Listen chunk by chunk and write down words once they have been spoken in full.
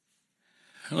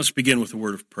Let's begin with a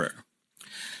word of prayer.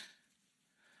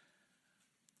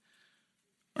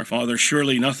 Our Father,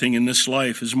 surely nothing in this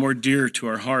life is more dear to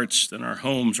our hearts than our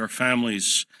homes, our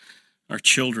families, our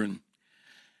children.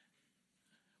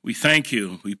 We thank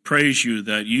you, we praise you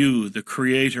that you, the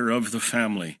creator of the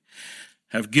family,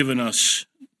 have given us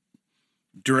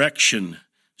direction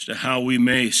as to how we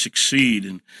may succeed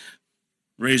and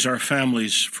raise our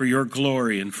families for your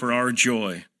glory and for our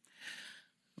joy.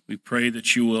 We pray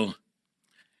that you will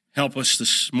help us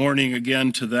this morning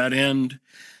again to that end.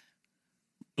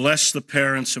 Bless the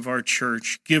parents of our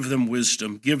church. Give them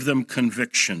wisdom. Give them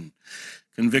conviction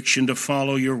to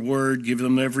follow your word. Give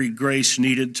them every grace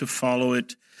needed to follow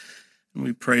it. And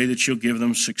we pray that you'll give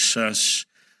them success.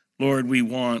 Lord, we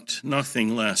want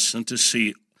nothing less than to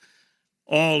see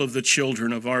all of the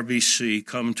children of RBC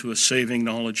come to a saving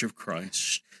knowledge of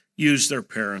Christ. Use their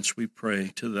parents, we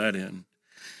pray, to that end.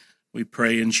 We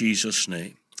pray in Jesus'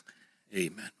 name.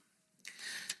 Amen.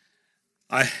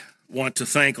 I want to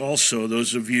thank also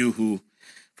those of you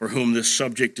for whom this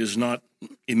subject is not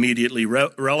immediately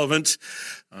relevant.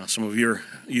 Some of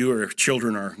your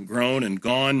children are grown and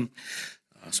gone.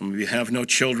 Some of you have no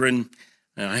children.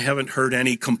 I haven't heard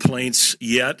any complaints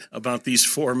yet about these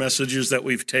 4 messages that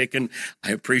we've taken.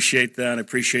 I appreciate that. I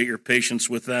appreciate your patience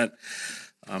with that.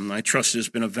 I trust it's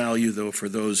been of value, though, for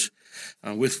those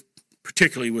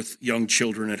particularly with young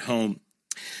children at home.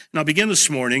 And I'll begin this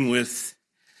morning with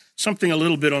something a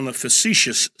little bit on the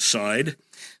facetious side.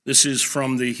 This is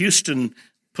from the Houston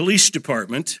Police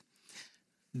Department.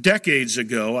 Decades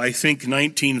ago, I think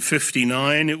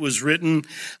 1959, it was written.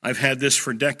 I've had this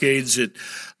for decades. It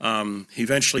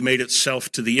eventually made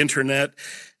itself to the internet,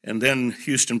 and then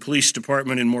Houston Police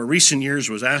Department in more recent years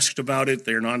was asked about it.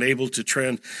 They're not able to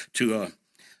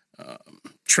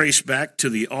trace back to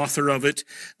the author of it.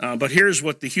 But here's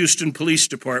what the Houston Police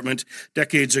Department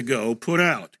decades ago put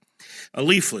out. A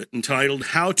leaflet entitled,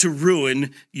 "How to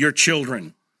Ruin Your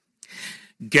Children."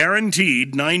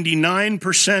 Guaranteed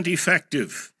 99%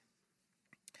 effective.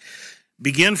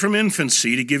 Begin from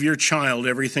infancy to give your child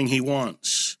everything he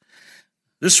wants.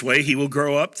 This way he will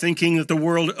grow up thinking that the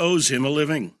world owes him a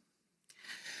living.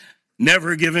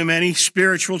 Never give him any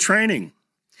spiritual training.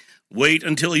 Wait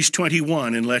until he's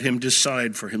 21 and let him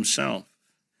decide for himself.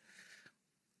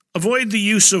 Avoid the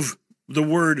use of the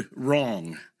word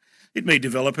wrong. It may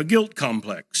develop a guilt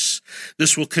complex.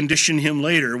 This will condition him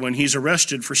later when he's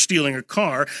arrested for stealing a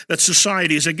car that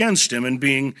society is against him and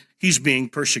he's being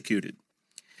persecuted.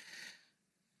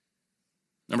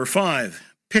 Number 5,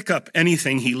 pick up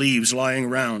anything he leaves lying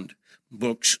around,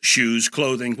 books, shoes,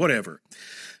 clothing, whatever.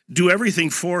 Do everything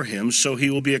for him so he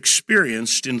will be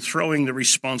experienced in throwing the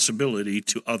responsibility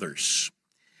to others.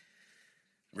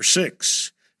 Number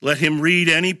 6, let him read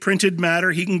any printed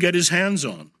matter he can get his hands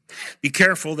on. Be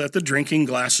careful that the drinking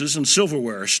glasses and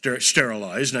silverware are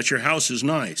sterilized and that your house is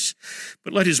nice,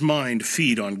 but let his mind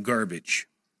feed on garbage.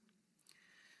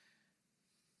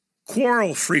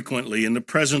 Quarrel frequently in the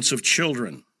presence of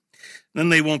children. Then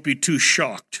they won't be too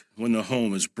shocked when the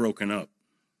home is broken up.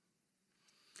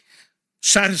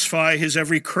 Satisfy his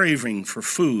every craving for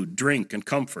food, drink, and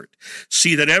comfort.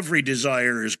 See that every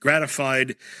desire is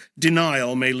gratified.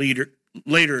 Denial may later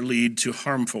lead to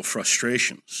harmful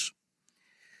frustrations.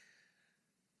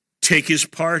 Take his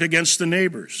part against the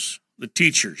neighbors, the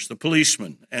teachers, the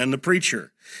policeman, and the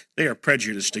preacher. They are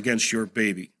prejudiced against your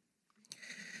baby.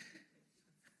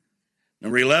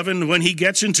 Number 11, when he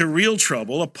gets into real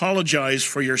trouble, apologize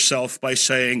for yourself by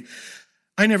saying,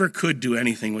 "I never could do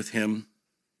anything with him."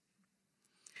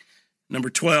 Number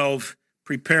 12,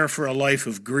 prepare for a life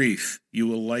of grief. You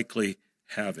will likely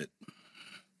have it.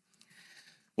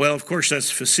 Well, of course,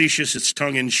 that's facetious. It's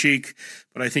tongue-in-cheek,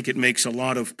 but I think it makes a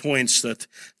lot of points that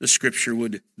the Scripture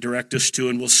would direct us to,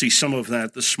 and we'll see some of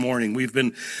that this morning. We've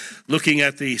been looking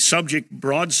at the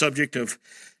broad subject of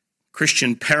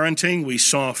Christian parenting. We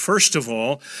saw, first of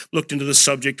all, looked into the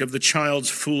subject of the child's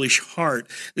foolish heart.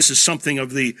 This is something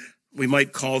of we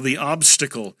might call the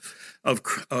obstacle of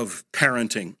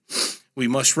parenting. We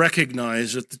must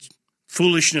recognize that the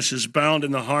foolishness is bound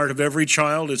in the heart of every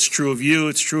child. It's true of you,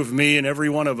 it's true of me, and every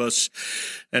one of us.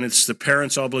 And it's the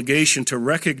parent's obligation to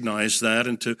recognize that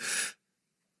and to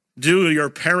do your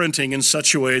parenting in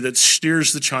such a way that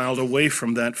steers the child away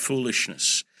from that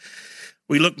foolishness.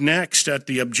 We look next at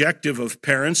the objective of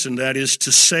parents, and that is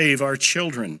to save our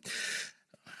children.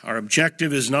 Our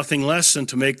objective is nothing less than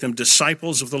to make them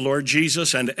disciples of the Lord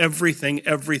Jesus, and everything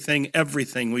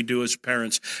we do as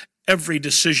parents, every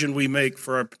decision we make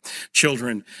for our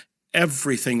children,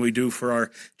 everything we do for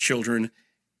our children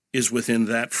is within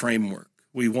that framework.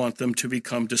 We want them to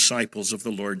become disciples of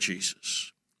the Lord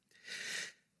Jesus.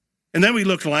 And then we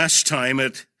looked last time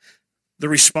at the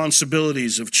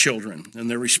responsibilities of children. And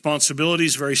their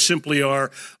responsibilities very simply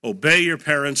are obey your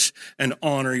parents and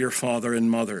honor your father and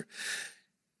mother.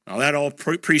 Now that all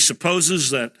presupposes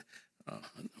that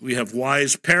we have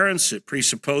wise parents. It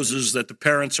presupposes that the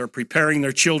parents are preparing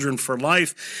their children for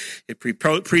life. It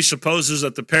presupposes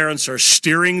that the parents are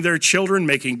steering their children,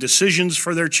 making decisions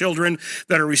for their children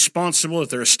that are responsible, that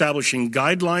they're establishing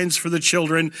guidelines for the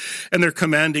children, and they're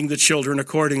commanding the children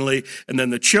accordingly. And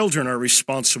then the children are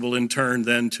responsible in turn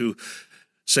then to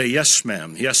say, yes,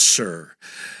 ma'am, yes, sir,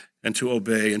 and to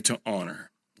obey and to honor.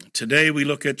 Today we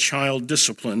look at child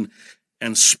discipline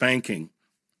and spanking.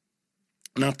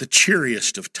 Not the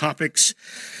cheeriest of topics,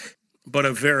 but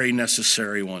a very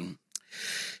necessary one.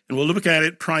 And we'll look at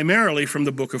it primarily from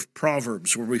the book of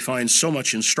Proverbs, where we find so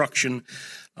much instruction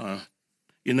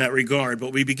in that regard.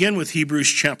 But we begin with Hebrews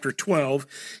chapter 12.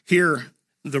 Here,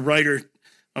 the writer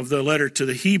of the letter to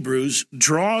the Hebrews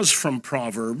draws from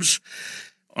Proverbs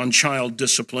on child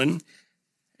discipline,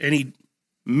 and he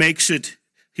makes it,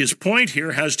 his point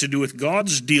here has to do with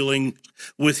God's dealing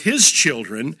with his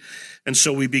children. And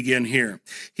so we begin here.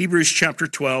 Hebrews chapter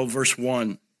 12, verse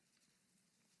 1.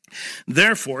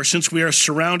 Therefore, since we are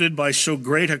surrounded by so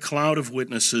great a cloud of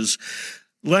witnesses,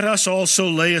 let us also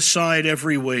lay aside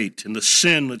every weight and the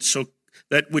sin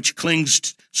that which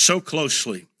clings so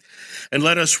closely, and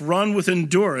let us run with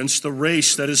endurance the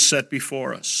race that is set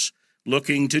before us,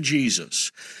 looking to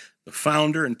Jesus, the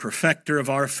founder and perfecter of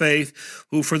our faith,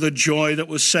 who for the joy that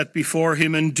was set before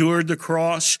him endured the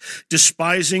cross,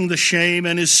 despising the shame,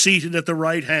 and is seated at the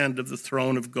right hand of the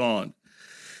throne of God.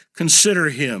 Consider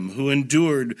him who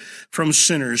endured from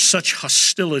sinners such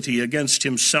hostility against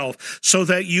himself, so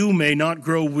that you may not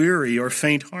grow weary or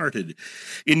faint-hearted.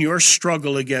 In your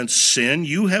struggle against sin,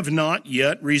 you have not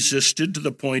yet resisted to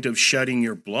the point of shedding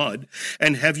your blood.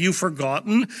 And have you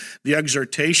forgotten the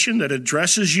exhortation that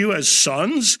addresses you as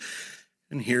sons?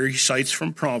 And here he cites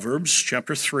from Proverbs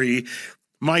chapter 3,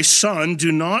 my son,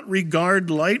 do not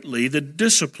regard lightly the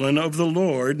discipline of the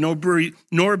Lord,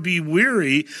 nor be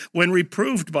weary when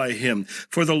reproved by him.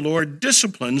 For the Lord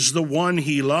disciplines the one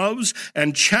he loves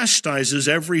and chastises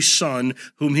every son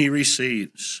whom he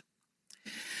receives.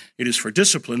 It is for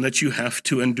discipline that you have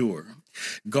to endure.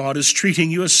 God is treating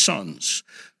you as sons.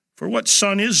 For what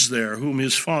son is there whom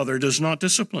his father does not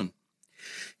discipline?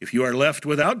 If you are left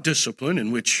without discipline,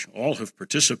 in which all have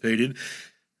participated,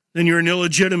 then you are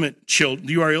illegitimate children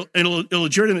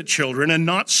and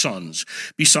not sons.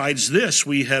 Besides this,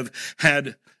 we have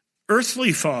had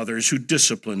earthly fathers who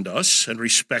disciplined us and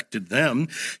respected them.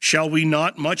 Shall we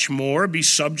not much more be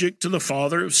subject to the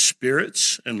Father of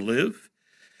spirits and live?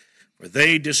 For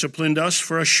they disciplined us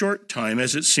for a short time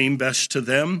as it seemed best to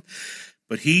them,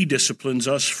 but he disciplines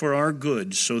us for our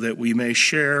good so that we may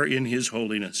share in his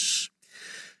holiness.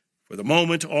 For the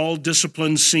moment, all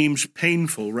discipline seems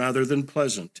painful rather than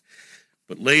pleasant,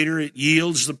 but later it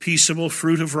yields the peaceable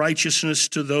fruit of righteousness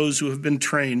to those who have been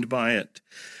trained by it.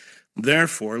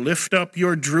 Therefore, lift up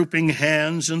your drooping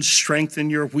hands and strengthen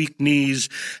your weak knees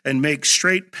and make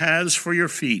straight paths for your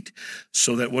feet,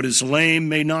 so that what is lame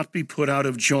may not be put out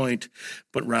of joint,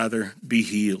 but rather be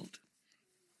healed.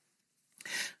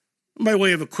 By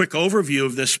way of a quick overview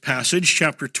of this passage,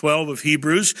 chapter 12 of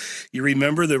Hebrews, you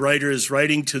remember the writer is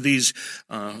writing to these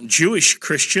Jewish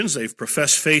Christians. They've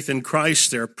professed faith in Christ.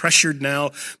 They're pressured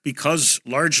now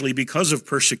largely because of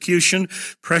persecution,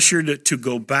 pressured to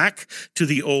go back to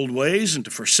the old ways and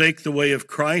to forsake the way of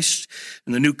Christ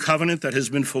and the new covenant that has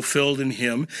been fulfilled in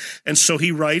him. And so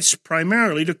he writes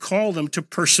primarily to call them to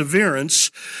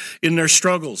perseverance in their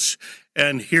struggles.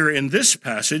 And here in this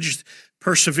passage,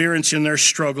 perseverance in their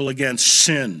struggle against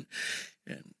sin.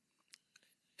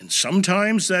 And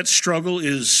sometimes that struggle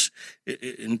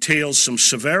entails some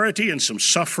severity and some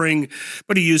suffering,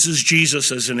 but he uses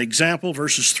Jesus as an example.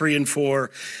 Verses 3 and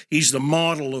 4, he's the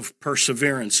model of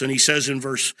perseverance. And he says in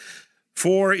verse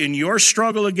 4, in your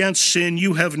struggle against sin,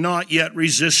 you have not yet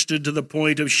resisted to the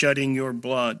point of shedding your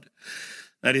blood.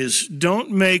 That is, don't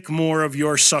make more of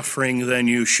your suffering than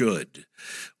you should.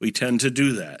 We tend to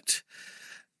do that.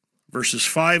 Verses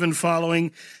 5 and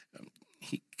following,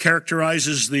 he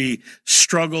characterizes the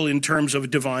struggle in terms of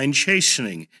divine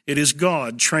chastening. It is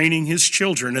God training his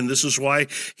children, and this is why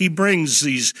he brings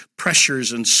these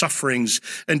pressures and sufferings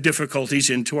and difficulties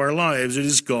into our lives. It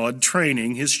is God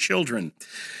training his children.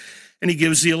 And he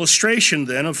gives the illustration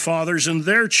then of fathers and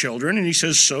their children, and he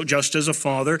says, so just as a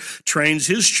father trains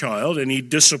his child and he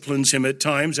disciplines him at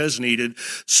times as needed,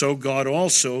 so God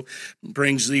also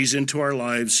brings these into our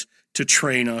lives to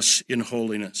train us in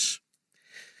holiness.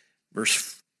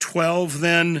 Verse 12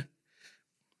 then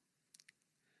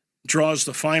draws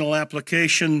the final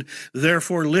application.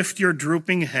 Therefore, lift your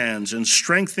drooping hands and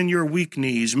strengthen your weak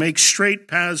knees. Make straight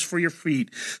paths for your feet,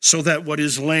 so that what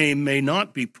is lame may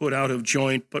not be put out of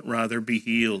joint, but rather be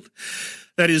healed.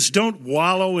 That is, don't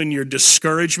wallow in your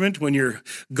discouragement when you're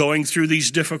going through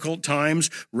these difficult times.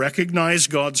 Recognize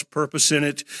God's purpose in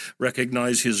it,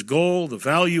 recognize his goal, the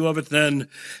value of it then,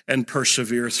 and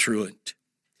persevere through it.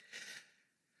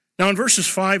 Now in verses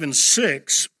 5 and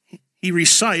 6, he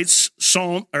recites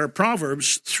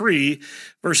Proverbs 3,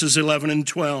 verses 11 and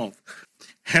 12.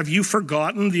 Have you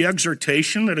forgotten the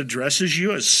exhortation that addresses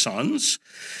you as sons?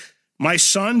 My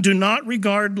son, do not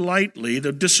regard lightly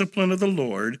the discipline of the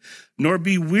Lord, nor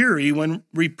be weary when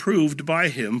reproved by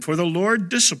him, for the Lord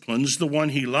disciplines the one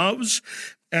he loves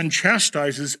and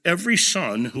chastises every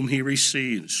son whom he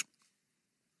receives.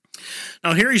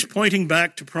 Now here he's pointing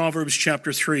back to Proverbs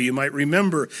chapter 3. You might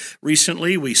remember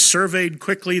recently we surveyed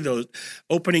quickly the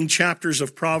opening chapters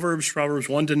of Proverbs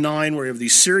 1 to 9, where you have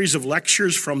these series of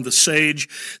lectures from the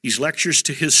sage, these lectures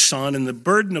to his son, and the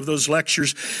burden of those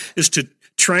lectures is to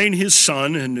train his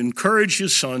son and encourage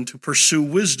his son to pursue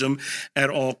wisdom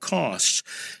at all costs.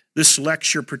 This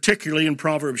lecture, particularly in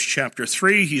Proverbs chapter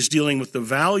 3, he's dealing with the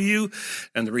value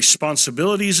and the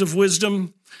responsibilities of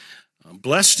wisdom.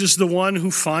 Blessed is the one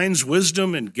who finds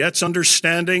wisdom and gets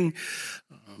understanding,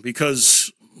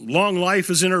 because long life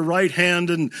is in her right hand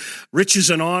and riches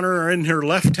and honor are in her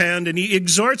left hand. And he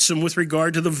exhorts them with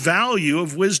regard to the value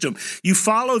of wisdom. You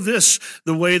follow this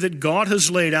the way that God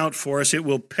has laid out for us, it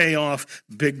will pay off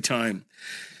big time.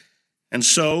 And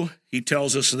so he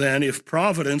tells us then, if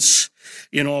providence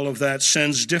in all of that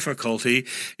sends difficulty,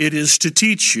 it is to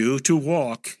teach you to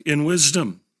walk in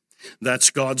wisdom. That's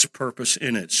God's purpose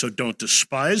in it. So don't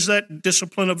despise that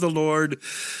discipline of the Lord,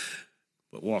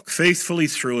 but walk faithfully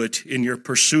through it in your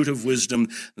pursuit of wisdom.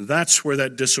 That's where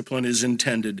that discipline is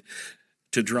intended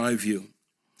to drive you.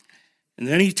 And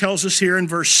then he tells us here in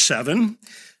verse 7,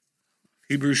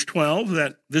 Hebrews 12,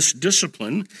 that this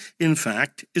discipline, in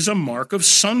fact, is a mark of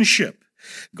sonship.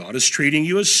 God is treating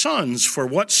you as sons, for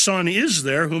what son is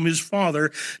there whom his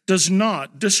father does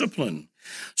not discipline?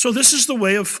 So this is the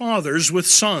way of fathers with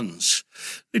sons.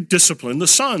 They discipline the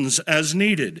sons as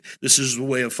needed. This is the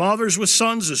way of fathers with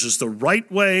sons. This is the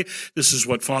right way. This is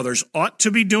what fathers ought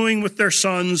to be doing with their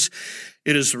sons.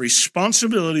 It is the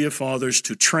responsibility of fathers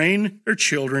to train their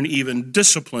children, even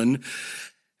discipline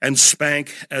and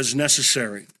spank as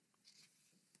necessary.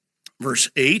 Verse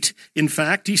 8, in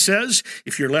fact, he says,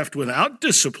 if you're left without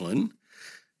discipline,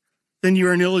 then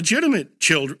you're illegitimate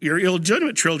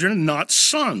children and not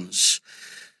sons.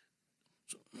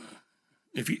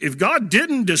 If God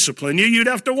didn't discipline you, you'd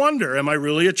have to wonder, am I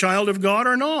really a child of God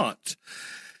or not?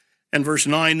 And verse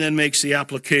 9 then makes the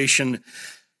application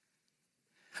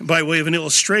by way of an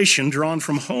illustration drawn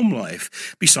from home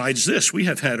life. Besides this, we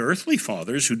have had earthly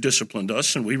fathers who disciplined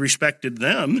us, and we respected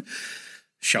them.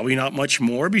 Shall we not much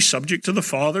more be subject to the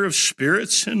Father of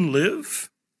spirits and live?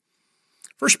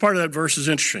 First part of that verse is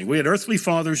interesting. We had earthly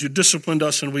fathers who disciplined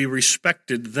us, and we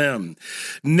respected them.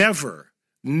 Never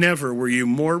were you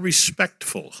more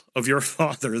respectful of your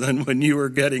father than when you were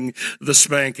getting the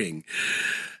spanking.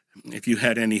 If you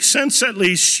had any sense, at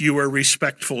least, you were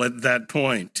respectful at that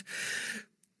point.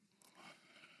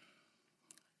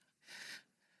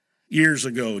 Years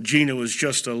ago, Gina was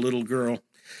just a little girl.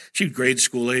 She was grade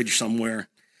school age somewhere,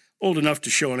 old enough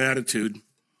to show an attitude.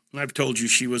 And I've told you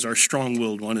she was our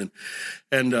strong-willed one,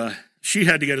 and she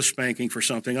had to get a spanking for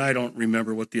something. I don't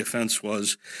remember what the offense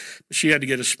was, but she had to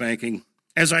get a spanking.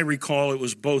 As I recall, it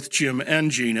was both Jim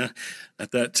and Gina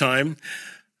at that time.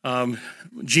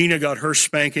 Gina got her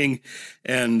spanking,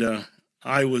 and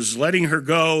I was letting her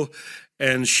go,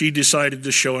 and she decided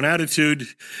to show an attitude.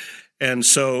 And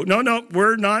so, no,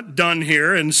 we're not done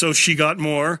here. And so she got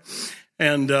more.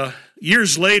 And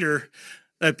years later,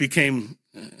 that became,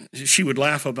 she would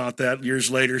laugh about that.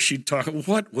 Years later, she'd talk,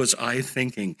 what was I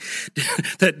thinking?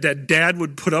 that Dad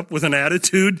would put up with an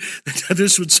attitude, that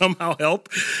this would somehow help?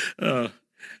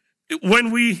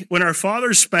 When our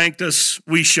fathers spanked us,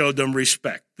 we showed them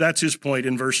respect. That's his point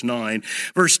in verse 9.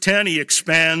 Verse 10, he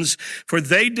expands, for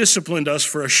they disciplined us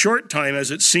for a short time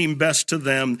as it seemed best to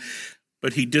them,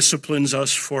 but he disciplines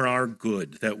us for our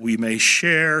good, that we may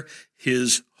share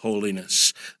his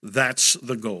holiness. That's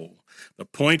the goal. The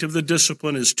point of the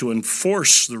discipline is to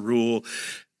enforce the rule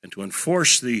and to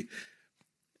enforce the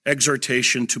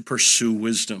exhortation to pursue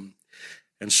wisdom.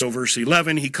 And so verse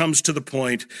 11, he comes to the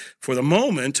point, for the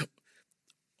moment,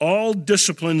 all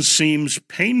discipline seems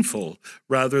painful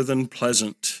rather than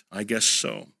pleasant. I guess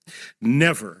so.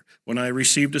 Never, when I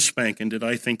received a spanking, did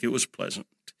I think it was pleasant.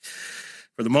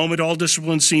 For the moment, all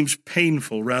discipline seems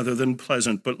painful rather than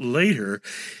pleasant, but later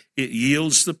it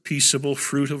yields the peaceable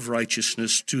fruit of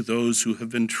righteousness to those who have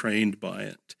been trained by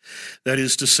it. That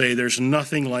is to say, there's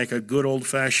nothing like a good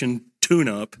old-fashioned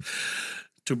tune-up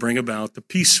to bring about the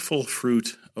peaceful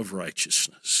fruit of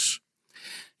righteousness.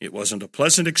 It wasn't a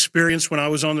pleasant experience when I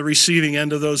was on the receiving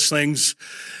end of those things,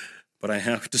 but I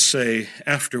have to say,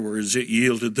 afterwards, it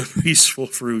yielded the peaceful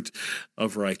fruit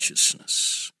of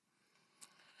righteousness.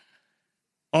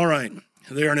 All right,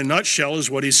 there in a nutshell is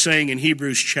what he's saying in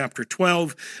Hebrews chapter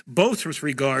 12, both with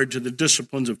regard to the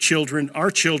disciplines of children,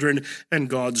 our children, and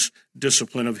God's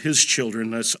discipline of his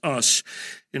children, that's us,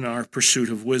 in our pursuit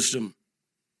of wisdom.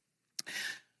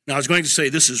 Now, I was going to say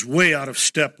this is way out of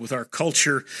step with our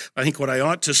culture. I think what I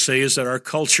ought to say is that our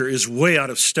culture is way out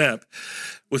of step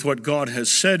with what God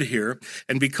has said here.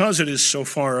 And because it is so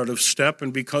far out of step,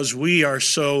 and because we are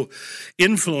so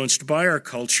influenced by our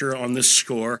culture on this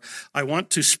score, I want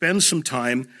to spend some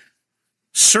time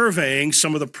surveying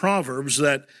some of the Proverbs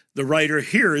that the writer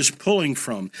here is pulling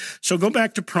from. So go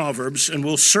back to Proverbs, and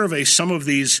we'll survey some of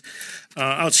these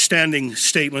outstanding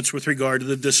statements with regard to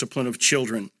the discipline of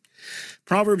children.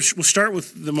 Proverbs, we'll start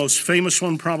with the most famous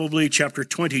one probably, chapter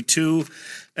 22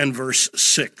 and verse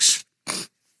 6.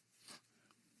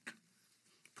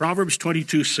 Proverbs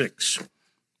 22:6.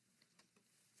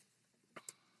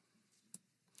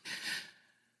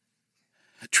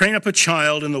 Train up a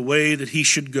child in the way that he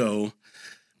should go.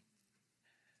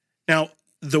 Now,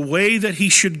 the way that he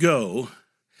should go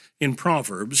in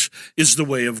Proverbs is the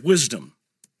way of wisdom.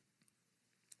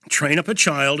 Train up a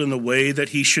child in the way that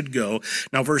he should go.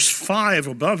 Now, verse 5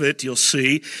 above it, you'll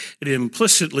see, it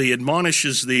implicitly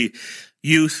admonishes the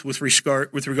youth with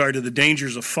regard to the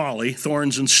dangers of folly.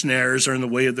 Thorns and snares are in the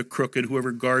way of the crooked.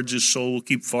 Whoever guards his soul will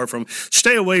keep far from.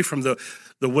 Stay away from the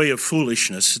way of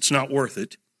foolishness. It's not worth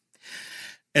it.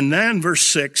 And then verse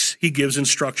 6, he gives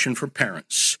instruction for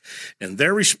parents. And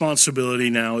their responsibility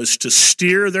now is to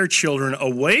steer their children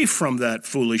away from that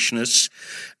foolishness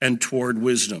and toward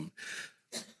wisdom.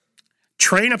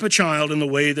 Train up a child in the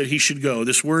way that he should go.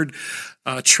 This word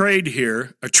train,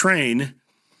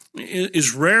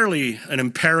 is rarely an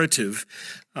imperative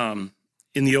in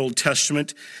the Old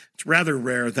Testament. It's rather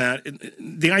rare that.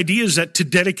 The idea is that to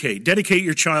dedicate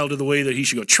your child to the way that he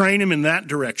should go. Train him in that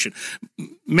direction.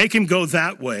 Make him go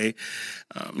that way.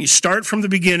 You start from the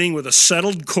beginning with a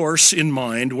settled course in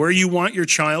mind, where you want your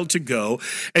child to go,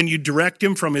 and you direct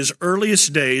him from his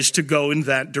earliest days to go in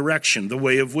that direction, the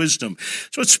way of wisdom.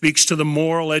 So it speaks to the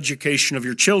moral education of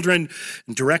your children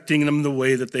and directing them the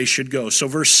way that they should go. So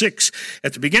verse 6,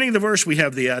 at the beginning of the verse, we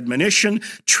have the admonition,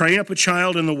 train up a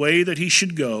child in the way that he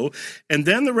should go. And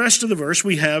then the rest of the verse,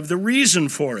 we have the reason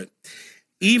for it.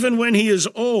 Even when he is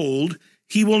old,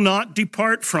 he will not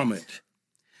depart from it.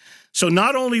 So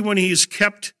not only when he is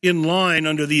kept in line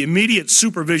under the immediate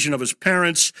supervision of his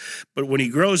parents, but when he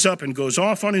grows up and goes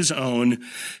off on his own,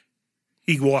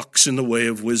 he walks in the way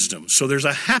of wisdom. So there's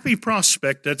a happy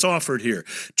prospect that's offered here.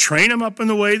 Train him up in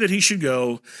the way that he should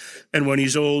go, and when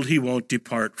he's old, he won't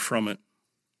depart from it.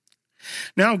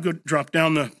 Now drop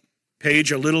down the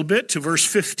page a little bit to verse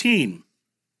 15.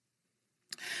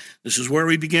 This is where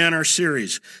we began our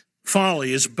series.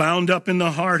 Folly is bound up in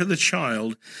the heart of the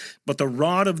child, but the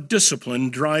rod of discipline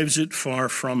drives it far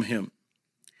from him.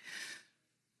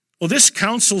 Well, this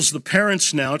counsels the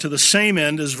parents now to the same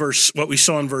end as what we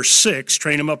saw in verse 6,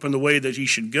 train him up in the way that he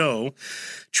should go,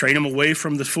 train him away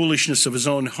from the foolishness of his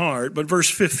own heart. But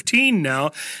verse 15 now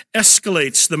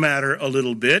escalates the matter a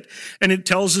little bit, and it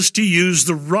tells us to use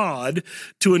the rod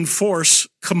to enforce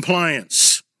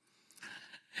compliance,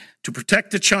 to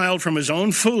protect the child from his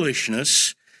own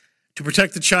foolishness, to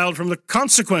protect the child from the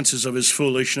consequences of his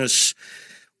foolishness.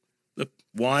 The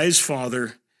wise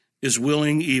father is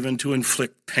willing even to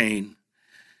inflict pain.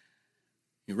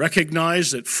 You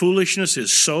recognize that foolishness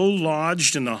is so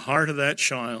lodged in the heart of that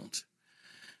child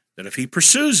that if he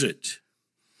pursues it,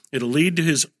 it'll lead to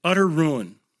his utter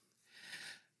ruin.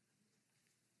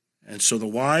 And so the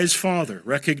wise father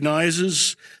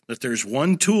recognizes that there's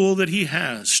one tool that he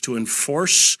has to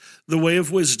enforce the way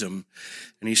of wisdom,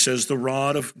 and he says the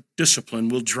rod of discipline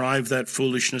will drive that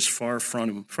foolishness far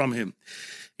from him.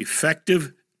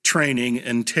 Effective training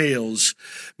entails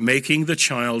making the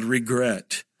child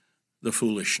regret the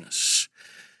foolishness.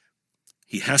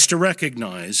 He has to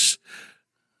recognize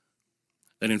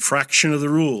that infraction of the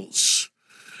rules,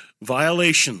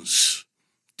 violations,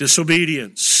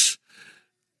 disobedience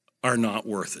are not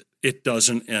worth it. It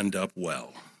doesn't end up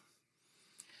well.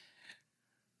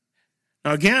 Now,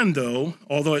 Again, though,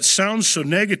 although it sounds so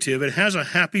negative, it has a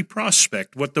happy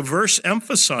prospect. What the verse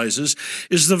emphasizes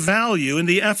is the value and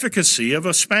the efficacy of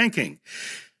a spanking.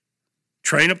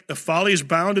 Train up the folly is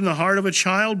bound in the heart of a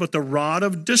child, but the rod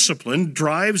of discipline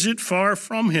drives it far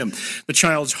from him. The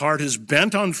child's heart is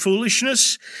bent on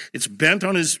foolishness. It's bent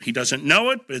on he doesn't know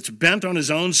it, but it's bent on his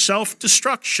own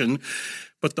self-destruction.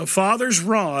 But the father's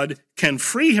rod can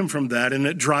free him from that, and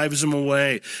it drives him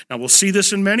away. Now, we'll see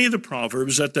this in many of the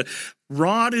Proverbs, that the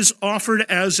rod is offered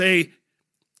as and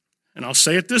I'll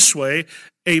say it this way,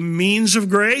 a means of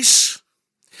grace,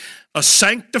 a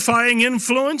sanctifying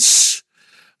influence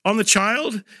on the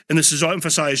child. And this is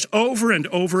emphasized over and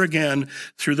over again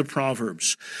through the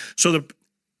Proverbs. So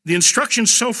the instruction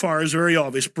so far is very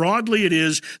obvious. Broadly, it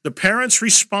is the parent's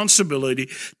responsibility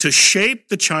to shape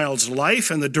the child's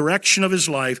life and the direction of his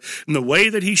life in the way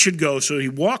that he should go so he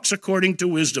walks according to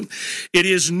wisdom. It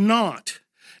is not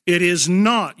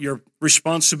your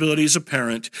responsibility as a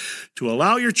parent to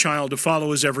allow your child to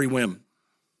follow his every whim.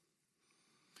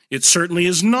 It certainly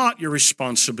is not your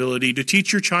responsibility to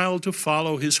teach your child to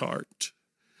follow his heart.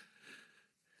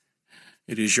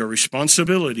 It is your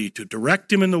responsibility to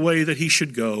direct him in the way that he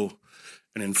should go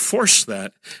and enforce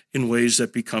that in ways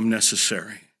that become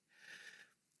necessary.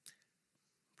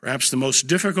 Perhaps the most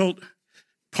difficult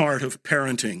part of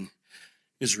parenting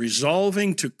is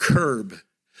resolving to curb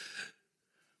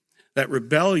that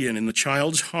rebellion in the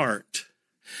child's heart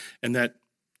and that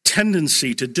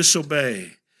tendency to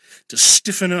disobey, to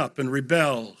stiffen up and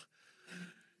rebel.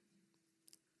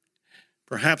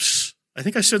 Perhaps, I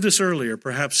think I said this earlier,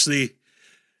 perhaps the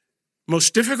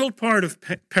most difficult part of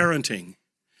parenting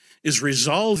is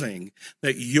resolving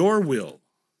that your will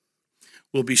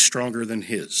be stronger than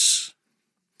his,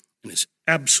 and is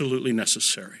absolutely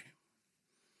necessary.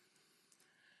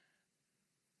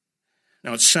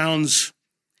 Now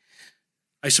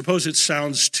I suppose it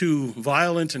sounds too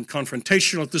violent and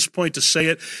confrontational at this point to say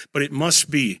it, but it must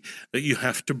be that you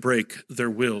have to break their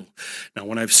will. Now,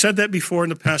 when I've said that before in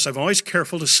the past, I'm always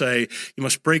careful to say you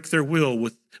must break their will,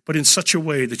 but in such a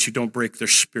way that you don't break their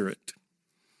spirit.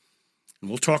 And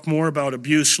we'll talk more about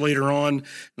abuse later on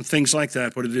and things like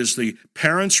that, but it is the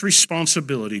parent's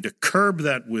responsibility to curb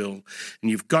that will, and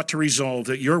you've got to resolve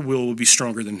that your will be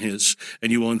stronger than his,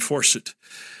 and you will enforce it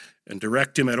and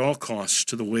direct him at all costs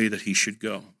to the way that he should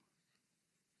go.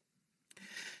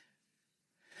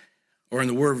 Or in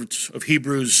the words of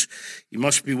Hebrews, you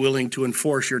must be willing to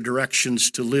enforce your directions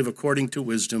to live according to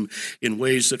wisdom in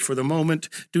ways that for the moment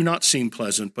do not seem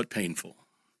pleasant but painful,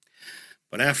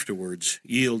 but afterwards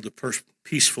yield the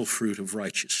peaceful fruit of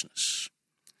righteousness.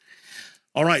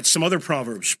 All right, some other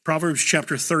Proverbs. Proverbs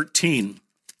chapter 13.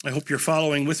 I hope you're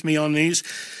following with me on these.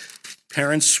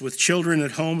 Parents with children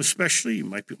at home especially, you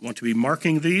might want to be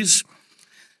marking these.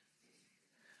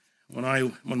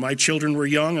 When my children were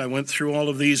young, I went through all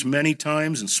of these many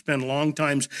times and spent long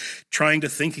times trying to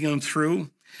thinking them through.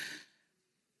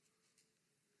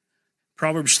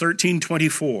 Proverbs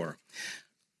 13:24.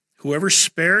 Whoever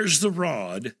spares the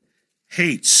rod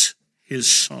hates his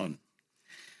son,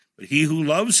 but he who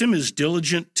loves him is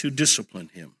diligent to discipline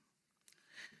him.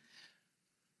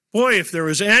 Boy, if there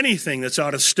was anything that's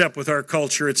out of step with our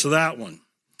culture, it's that one.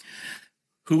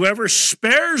 Whoever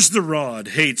spares the rod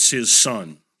hates his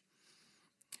son.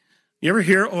 You ever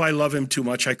hear, I love him too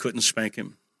much, I couldn't spank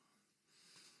him?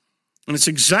 And it's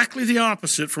exactly the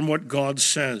opposite from what God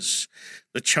says.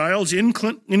 The child's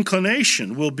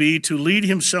inclination will be to lead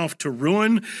himself to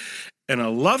ruin, and a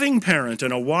loving parent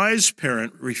and a wise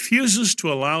parent refuses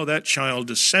to allow that child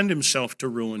to send himself to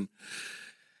ruin.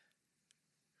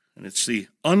 And it's the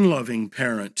unloving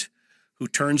parent who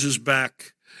turns his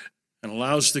back and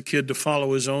allows the kid to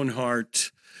follow his own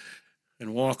heart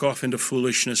and walk off into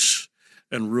foolishness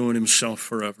and ruin himself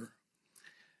forever.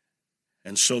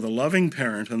 And so the loving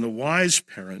parent and the wise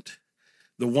parent,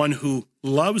 the one who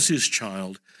loves his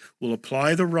child, will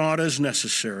apply the rod as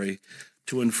necessary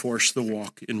to enforce the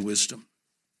walk in wisdom.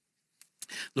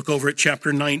 Look over at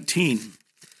chapter 19,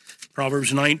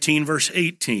 Proverbs 19, verse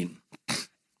 18.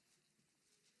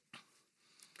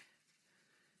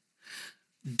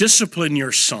 Discipline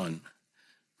your son,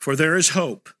 for there is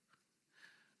hope.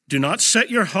 Do not set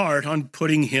your heart on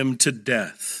putting him to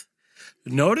death.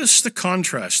 Notice the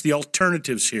contrast, the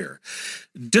alternatives here.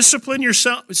 Discipline your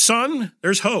son,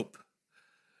 there's hope.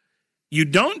 You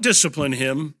don't discipline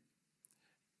him,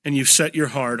 and you've set your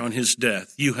heart on his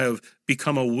death. You have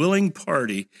become a willing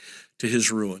party to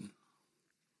his ruin.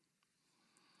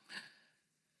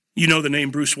 You know the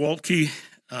name Bruce Waltke.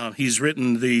 He's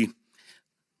written the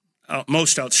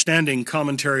most outstanding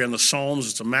commentary on the Psalms.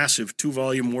 It's a massive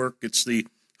 2-volume work. It's the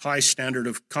high standard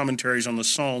of commentaries on the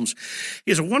Psalms.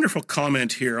 He has a wonderful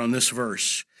comment here on this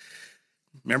verse.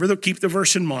 Remember, keep the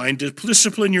verse in mind.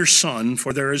 Discipline your son,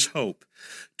 for there is hope.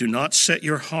 Do not set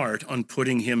your heart on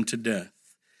putting him to death.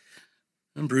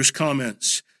 And Bruce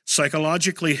comments,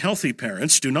 psychologically healthy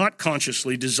parents do not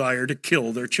consciously desire to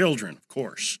kill their children, of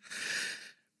course.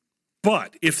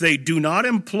 But if they do not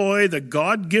employ the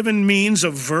God-given means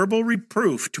of verbal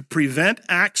reproof to prevent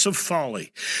acts of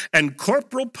folly and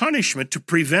corporal punishment to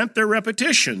prevent their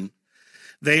repetition,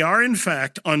 they are in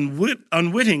fact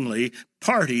unwittingly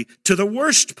party to the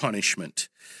worst punishment,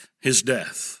 his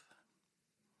death.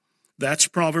 That's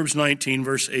Proverbs 19,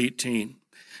 verse 18.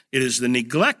 It is the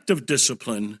neglect of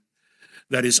discipline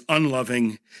that is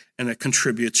unloving and that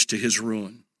contributes to his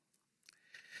ruin.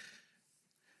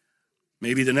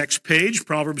 Maybe the next page,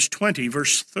 Proverbs 20,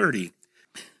 verse 30.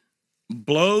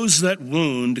 Blows that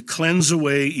wound cleanse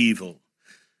away evil.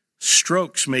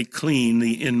 Strokes may clean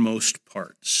the inmost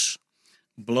parts.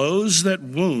 Blows that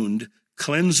wound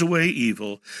cleanse away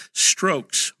evil.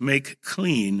 Strokes make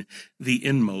clean the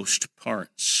inmost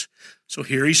parts. So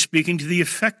here he's speaking to the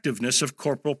effectiveness of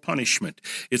corporal punishment.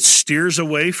 It steers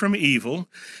away from evil.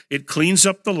 It cleans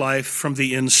up the life from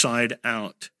the inside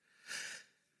out.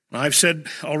 I've said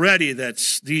already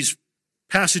that these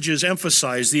passages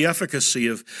emphasize the efficacy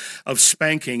of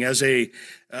spanking as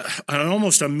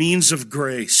almost a means of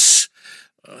grace,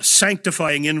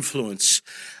 sanctifying influence.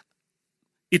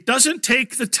 It doesn't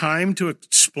take the time to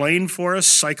explain for us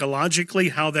psychologically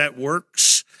how that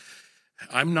works.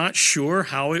 I'm not sure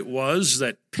how it was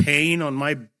that pain on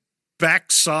my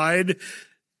backside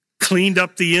cleaned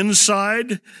up the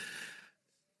inside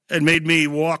and made me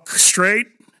walk straight.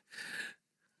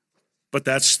 But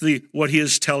that's what he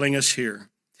is telling us here.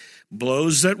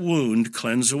 Blows that wound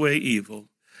cleanse away evil.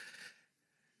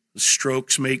 The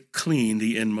strokes make clean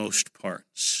the inmost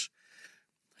parts.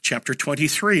 Chapter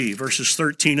 23, verses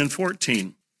 13 and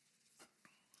 14.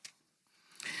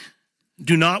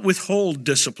 Do not withhold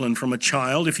discipline from a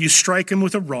child. If you strike him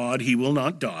with a rod, he will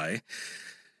not die.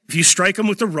 If you strike him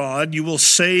with a rod, you will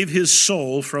save his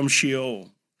soul from Sheol.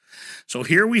 So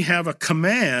here we have a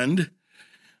command,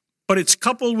 but it's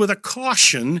coupled with a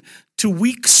caution to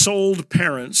weak-souled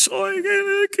parents. Oh,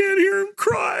 I can't hear him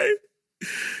cry.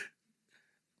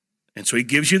 And so he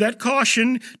gives you that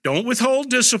caution. Don't withhold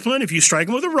discipline. If you strike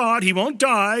him with a rod, he won't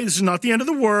die. This is not the end of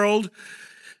the world.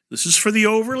 This is for the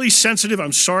overly sensitive.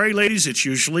 I'm sorry, ladies, it's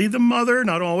usually the mother,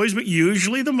 not always, but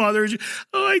usually the mother.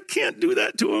 Oh, I can't do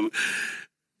that to him.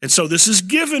 And so this is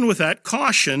given with that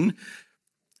caution.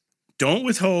 Don't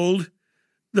withhold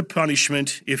the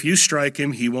punishment. If you strike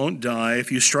him, he won't die.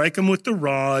 If you strike him with the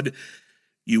rod,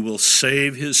 you will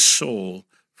save his soul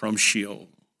from Sheol.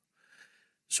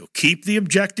 So keep the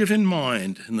objective in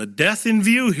mind. And the death in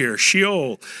view here,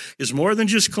 Sheol, is more than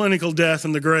just clinical death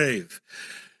in the grave.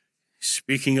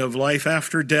 Speaking of life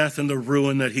after death and the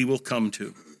ruin that he will come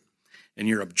to. And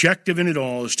your objective in it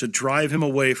all is to drive him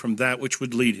away from that which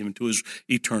would lead him to his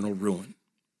eternal ruin.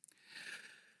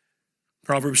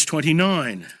 Proverbs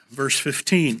 29, verse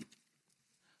 15.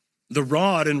 The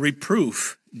rod and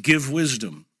reproof give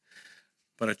wisdom,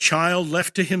 but a child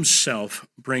left to himself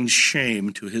brings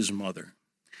shame to his mother.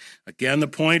 Again, the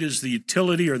point is the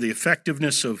utility or the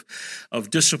effectiveness of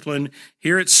discipline.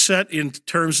 Here it's set in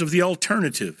terms of the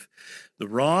alternative. The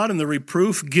rod and the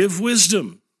reproof give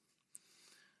wisdom,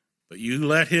 but you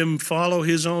let him follow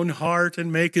his own heart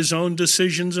and make his own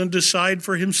decisions and decide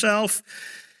for himself,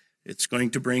 it's going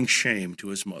to bring shame to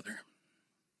his mother.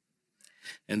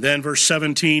 And then verse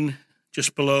 17,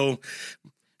 just below,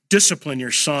 discipline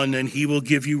your son and he will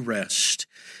give you rest.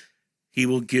 He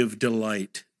will give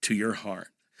delight to your heart.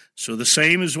 So the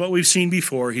same as what we've seen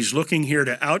before. He's looking here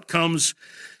to outcomes,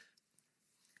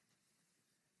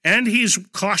 and he's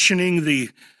cautioning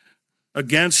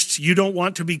against, you don't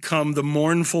want to become the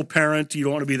mournful parent. You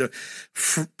don't want to be the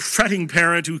fretting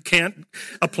parent who can't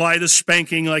apply the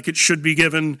spanking like it should be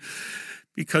given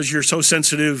because you're so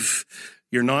sensitive.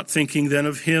 You're not thinking then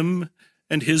of him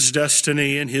and his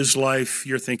destiny and his life.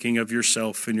 You're thinking of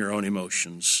yourself and your own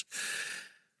emotions.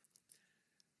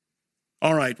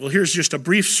 All right, well, here's just a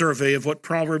brief survey of what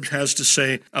Proverbs has to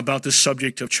say about this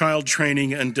subject of child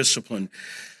training and discipline.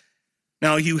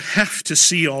 Now, you have to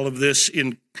see all of this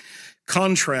in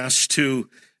contrast to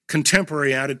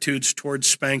contemporary attitudes towards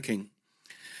spanking.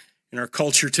 In our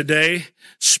culture today,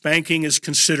 spanking is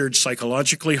considered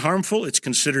psychologically harmful. It's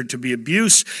considered to be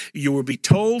abuse. You will be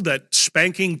told that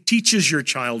spanking teaches your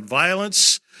child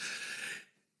violence.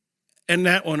 And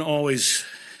that one always,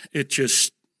 it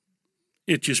just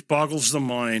boggles the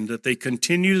mind that they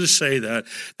continue to say that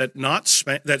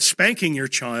spanking your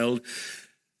child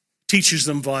teaches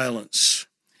them violence.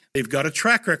 They've got a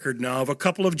track record now of a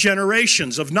couple of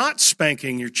generations of not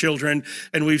spanking your children,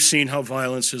 and we've seen how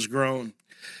violence has grown.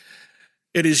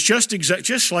 It is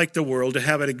just like the world to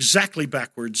have it exactly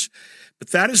backwards,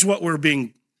 but that is what we're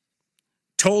being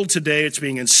told today. It's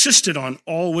being insisted on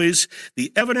always.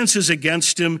 The evidence is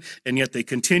against him, and yet they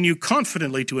continue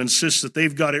confidently to insist that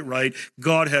they've got it right,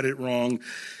 God had it wrong.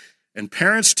 And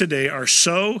parents today are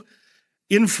so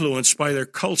influenced by their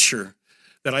culture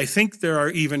that I think there are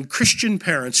even Christian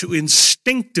parents who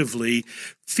instinctively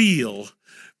feel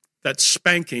that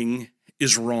spanking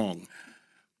is wrong.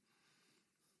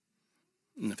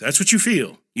 And if that's what you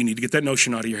feel, you need to get that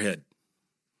notion out of your head.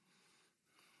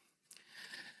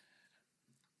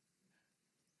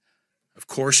 Of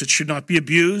course, it should not be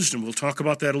abused, and we'll talk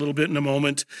about that a little bit in a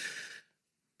moment.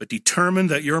 But determine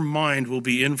that your mind will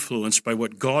be influenced by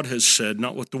what God has said,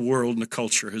 not what the world and the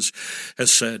culture has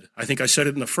said. I think I said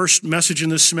it in the first message in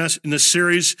this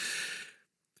series.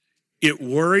 It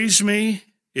worries me,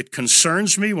 it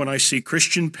concerns me when I see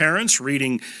Christian parents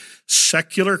reading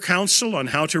secular counsel on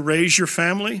how to raise your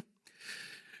family.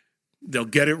 They'll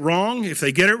get it wrong. If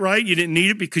they get it right, you didn't need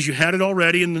it because you had it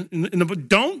already.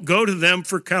 Don't go to them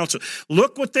for counsel.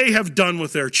 Look what they have done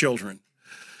with their children.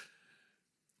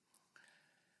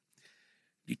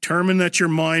 Determine that your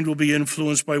mind will be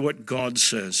influenced by what God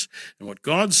says. And what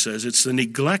God says, it's the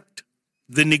neglect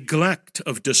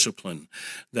of discipline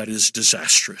that is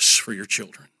disastrous for your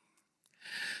children.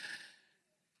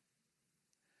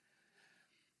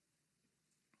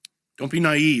 Don't be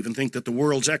naive and think that the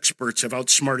world's experts have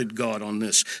outsmarted God on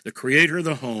this. The creator of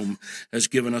the home has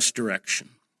given us direction.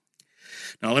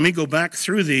 Now, let me go back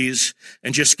through these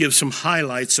and just give some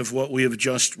highlights of what we have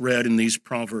just read in these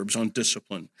Proverbs on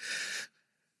discipline.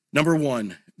 Number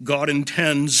one, God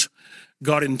intends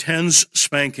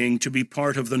spanking to be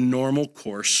part of the normal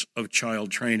course of child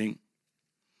training.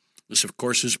 This, of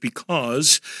course, is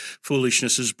because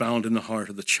foolishness is bound in the heart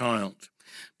of the child.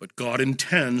 But God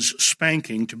intends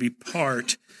spanking to be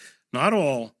part, not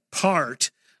all,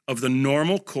 part of the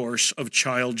normal course of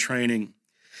child training.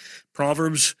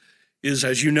 Proverbs is,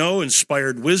 as you know,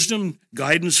 inspired wisdom,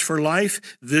 guidance for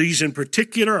life. These in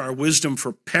particular are wisdom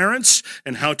for parents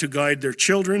and how to guide their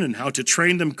children and how to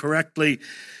train them correctly.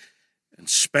 And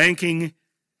spanking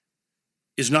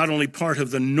is not only part of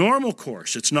the normal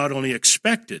course, it's not only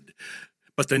expected,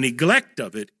 but the neglect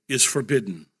of it is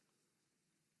forbidden.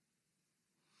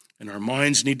 And our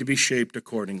minds need to be shaped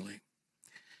accordingly.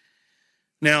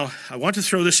 Now, I want to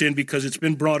throw this in because it's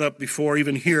been brought up before,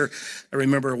 even here. I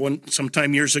remember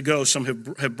sometime years ago,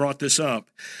 some have brought this up.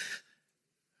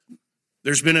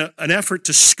 There's been an effort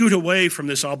to scoot away from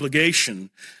this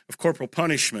obligation of corporal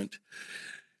punishment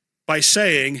by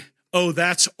saying, oh,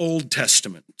 that's Old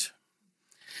Testament.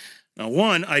 Now,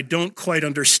 one, I don't quite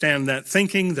understand that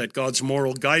thinking, that God's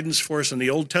moral guidance for us in the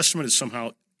Old Testament is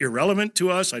somehow irrelevant to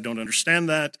us. I don't understand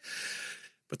that.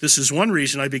 But this is one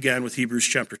reason I began with Hebrews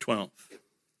chapter 12.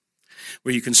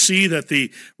 Where you can see that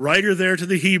the writer there to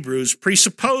the Hebrews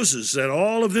presupposes that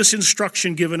all of this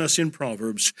instruction given us in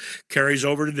Proverbs carries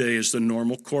over today as the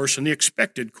normal course and the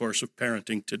expected course of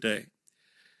parenting today.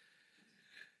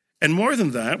 And more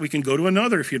than that, we can go to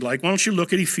another if you'd like. Why don't you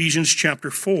look at Ephesians chapter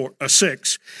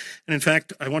 6. And in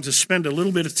fact, I want to spend a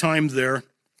little bit of time there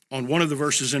on one of the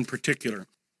verses in particular.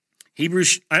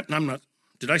 Ephesians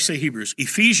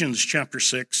chapter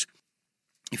 6.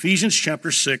 Ephesians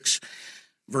chapter 6.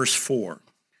 Verse 4.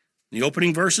 In the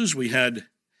opening verses, we had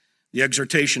the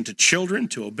exhortation to children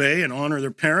to obey and honor their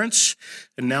parents.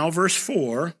 And now verse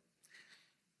 4,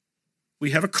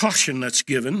 we have a caution that's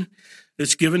given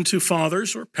to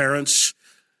fathers or parents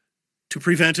to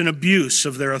prevent an abuse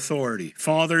of their authority.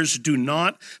 Fathers, do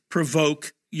not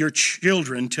provoke your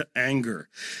children to anger,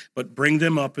 but bring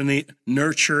them up in the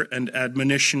nurture and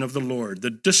admonition of the Lord, the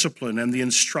discipline and the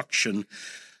instruction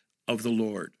of the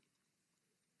Lord.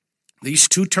 These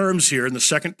two terms here in the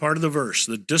second part of the verse,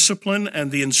 the discipline and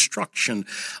the instruction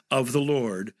of the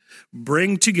Lord,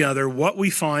 bring together what we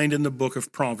find in the book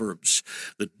of Proverbs.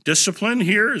 The discipline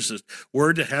here is a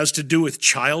word that has to do with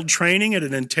child training, and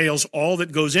it entails all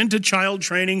that goes into child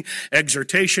training,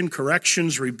 exhortation,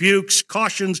 corrections, rebukes,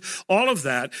 cautions, all of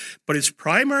that. But its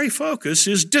primary focus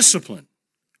is discipline.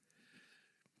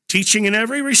 Teaching in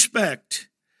every respect,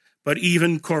 but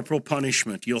even corporal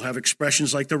punishment. You'll have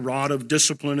expressions like the rod of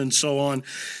discipline and so on.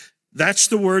 That's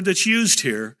the word that's used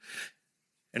here,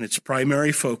 and its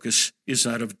primary focus is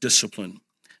that of discipline,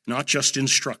 not just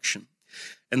instruction.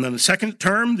 And then the second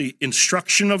term, the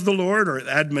instruction of the Lord or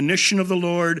admonition of the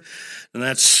Lord, and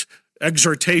that's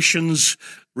exhortations,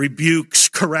 rebukes,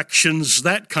 corrections,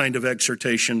 that kind of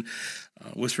exhortation.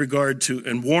 with regard to,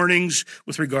 and warnings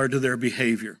with regard to their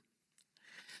behavior.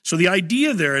 So the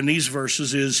idea there in these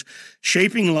verses is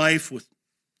shaping life with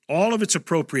all of its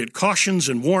appropriate cautions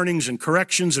and warnings and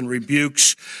corrections and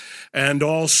rebukes, and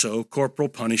also corporal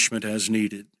punishment as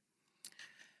needed.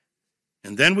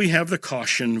 And then we have the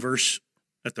caution verse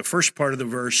at the first part of the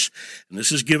verse, and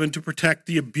this is given to protect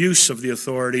the abuse of the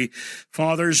authority.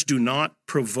 Fathers, do not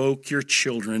provoke your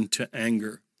children to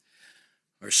anger.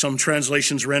 Or some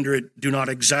translations render it, do not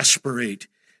exasperate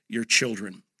your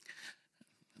children.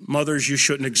 Mothers, you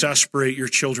shouldn't exasperate your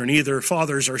children either.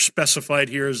 Fathers are specified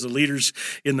here as the leaders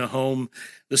in the home.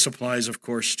 This applies, of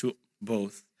course, to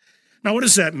both. Now, what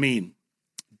does that mean?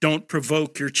 Don't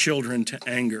provoke your children to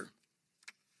anger.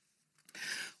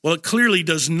 Well, it clearly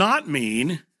does not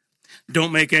mean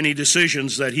don't make any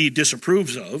decisions that he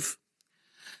disapproves of.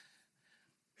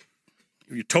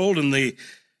 You're told in the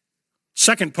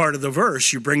second part of the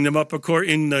verse, you bring them up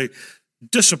in the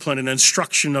discipline and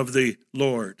instruction of the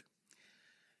Lord.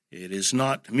 It does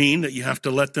not mean that you have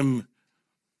to let them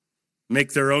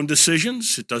make their own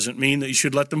decisions. It doesn't mean that you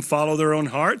should let them follow their own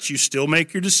hearts. You still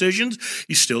make your decisions.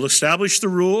 You still establish the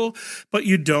rule, but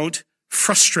you don't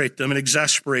frustrate them and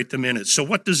exasperate them in it. So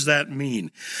what does that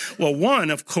mean? Well, one,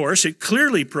 of course, it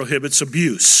clearly prohibits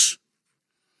abuse.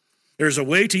 There's a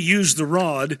way to use the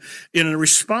rod in a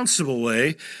responsible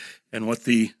way, and what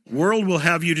the world will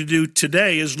have you to do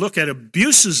today is look at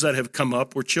abuses that have come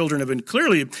up where children have been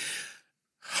clearly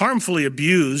harmfully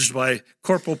abused by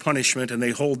corporal punishment, and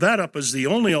they hold that up as the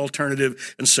only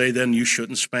alternative and say, then you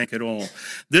shouldn't spank at all.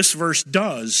 This verse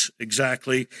does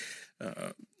exactly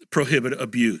prohibit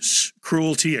abuse,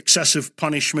 cruelty, excessive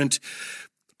punishment,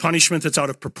 punishment that's out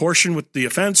of proportion with the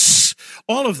offense.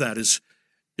 All of that is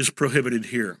prohibited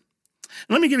here. And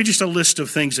let me give you just a list of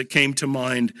things that came to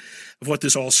mind of what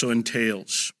this also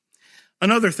entails.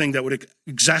 Another thing that would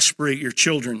exasperate your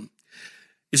children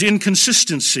is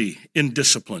inconsistency in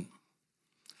discipline,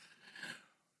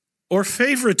 or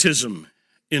favoritism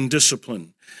in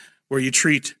discipline, where you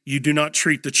do not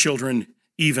treat the children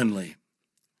evenly.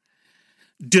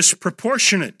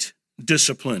 Disproportionate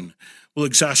discipline will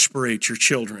exasperate your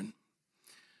children,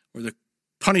 where the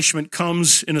punishment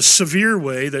comes in a severe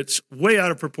way that's way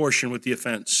out of proportion with the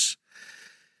offense.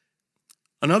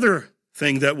 Another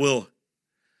thing that will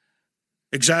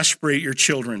exasperate your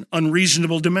children,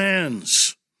 unreasonable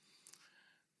demands,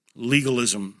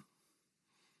 legalism,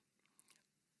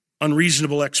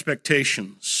 unreasonable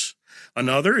expectations.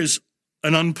 Another is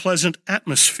an unpleasant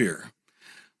atmosphere,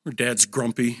 where dad's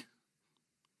grumpy,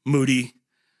 moody,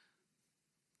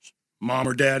 mom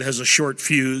or dad has a short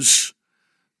fuse,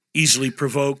 easily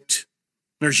provoked.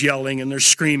 There's yelling and there's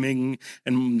screaming,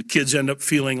 and the kids end up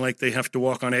feeling like they have to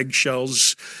walk on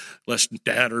eggshells lest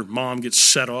dad or mom gets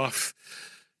set off.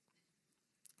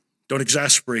 Don't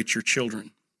exasperate your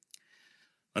children.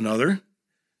 Another,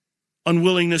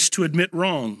 unwillingness to admit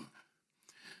wrong.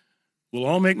 We'll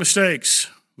all make mistakes.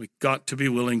 We've got to be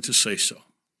willing to say so.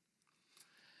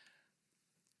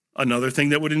 Another thing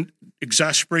that would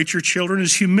exasperate your children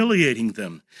is humiliating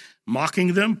them,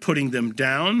 mocking them, putting them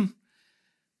down,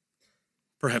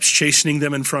 perhaps chastening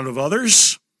them in front of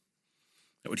others.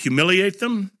 That would humiliate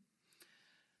them.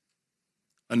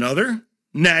 Another,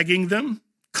 nagging them,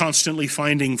 constantly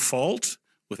finding fault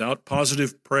without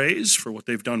positive praise for what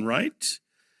they've done right.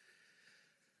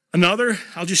 Another,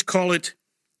 I'll just call it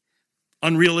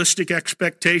unrealistic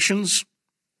expectations,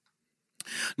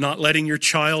 not letting your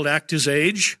child act his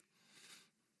age.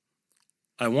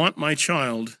 I want my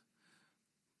child,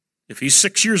 if he's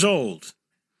 6 years old,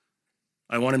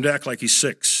 I want him to act like he's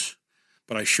 6,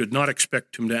 but I should not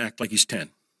expect him to act like he's 10.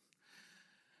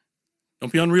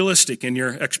 Don't be unrealistic in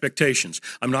your expectations.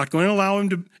 I'm not going to allow him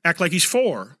to act like he's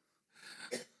 4,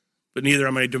 but neither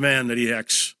am I demand that he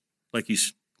acts like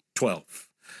he's 12.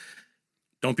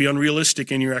 Don't be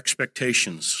unrealistic in your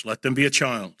expectations. Let them be a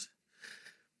child.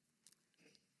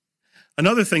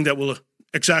 Another thing that will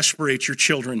exasperate your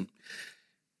children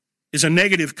is a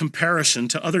negative comparison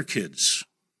to other kids.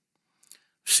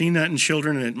 I've seen that in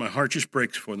children, and my heart just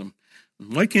breaks for them.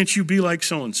 Why can't you be like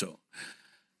so-and-so?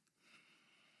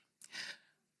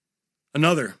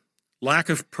 Another, lack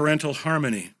of parental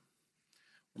harmony.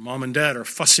 Mom and dad are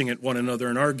fussing at one another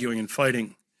and arguing and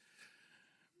fighting.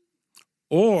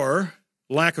 Or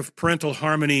lack of parental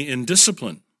harmony in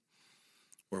discipline,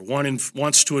 where one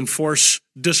wants to enforce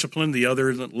discipline, the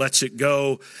other lets it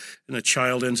go, and the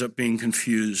child ends up being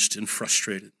confused and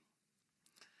frustrated.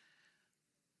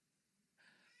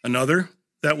 Another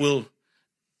that will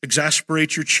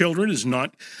exasperate your children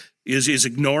is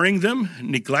ignoring them,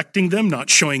 neglecting them, not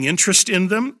showing interest in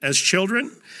them as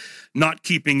children, Not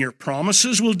keeping your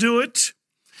promises will do it.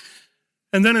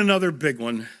 And then another big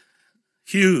one,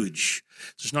 huge.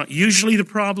 This is not usually the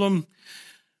problem,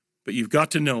 but you've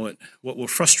got to know it. What will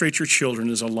frustrate your children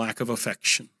is a lack of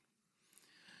affection.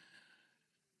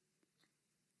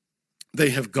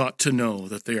 They have got to know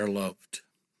that they are loved,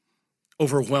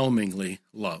 overwhelmingly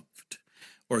loved,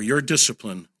 or your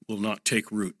discipline will not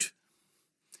take root.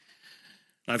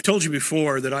 I've told you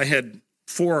before that I had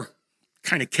 4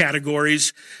 kind of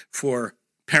categories for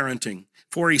parenting,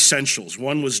 4 essentials.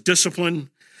 One was discipline,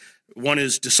 one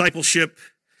is discipleship,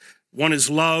 one is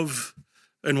love,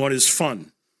 and one is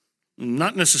fun.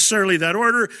 Not necessarily that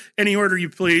order, any order you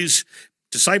please.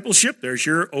 Discipleship, there's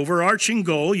your overarching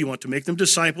goal. You want to make them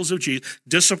disciples of Jesus.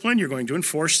 Discipline, you're going to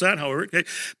enforce that, however. Okay.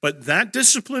 But that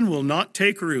discipline will not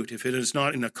take root if it is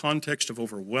not in a context of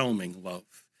overwhelming love.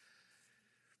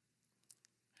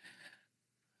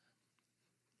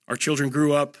 Our children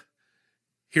grew up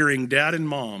hearing dad and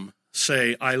mom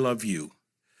say, I love you,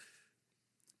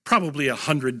 probably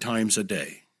 100 times a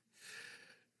day.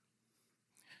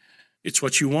 It's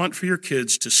what you want for your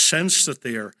kids to sense that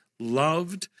they are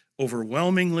loved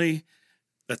overwhelmingly,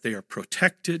 that they are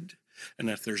protected, and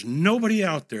that if there's nobody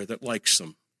out there that likes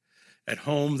them, at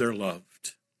home they're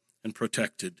loved and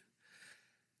protected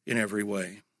in every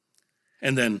way.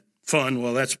 And then fun,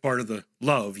 well, that's part of the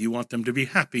love. You want them to be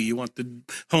happy. You want the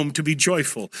home to be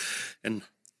joyful. And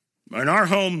in our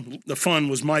home, the fun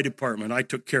was my department. I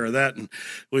took care of that, and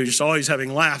we were just always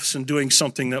having laughs and doing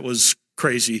something that was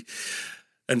crazy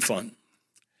and fun.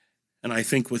 And I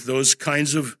think with those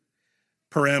kinds of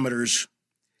parameters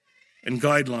and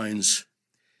guidelines,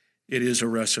 it is a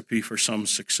recipe for some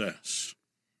success.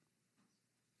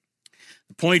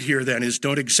 The point here then is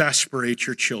don't exasperate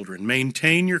your children.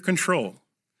 Maintain your control.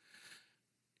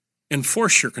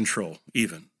 Enforce your control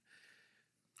even.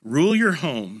 Rule your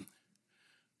home,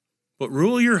 but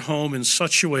rule your home in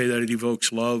such a way that it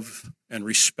evokes love and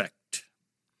respect.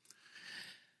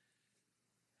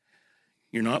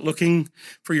 You're not looking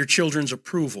for your children's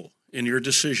approval in your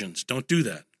decisions. Don't do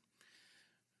that.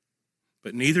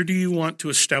 But neither do you want to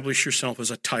establish yourself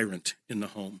as a tyrant in the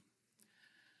home.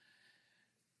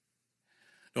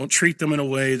 Don't treat them in a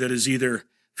way that is either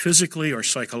physically or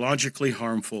psychologically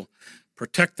harmful.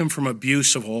 Protect them from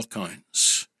abuse of all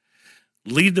kinds.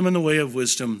 Lead them in the way of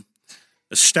wisdom.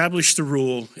 Establish the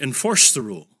rule. Enforce the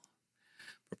rule.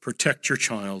 But protect your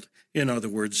child. In other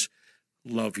words,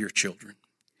 love your children.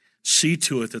 See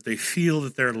to it that they feel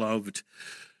that they're loved.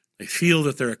 They feel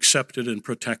that they're accepted and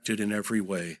protected in every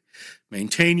way.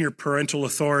 Maintain your parental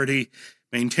authority.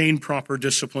 Maintain proper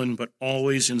discipline, but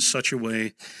always in such a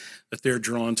way that they're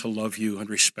drawn to love you and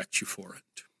respect you for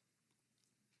it.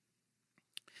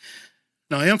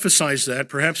 Now, I emphasize that.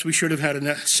 Perhaps we should have had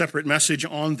a separate message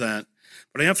on that.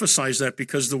 But I emphasize that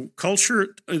because the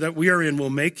culture that we are in will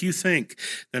make you think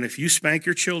that if you spank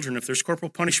your children, if there's corporal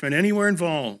punishment anywhere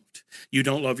involved, you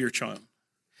don't love your child.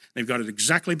 They've got it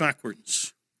exactly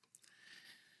backwards.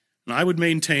 And I would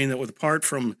maintain that apart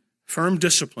from firm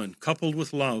discipline coupled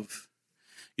with love,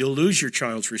 you'll lose your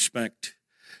child's respect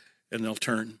and they'll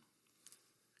turn.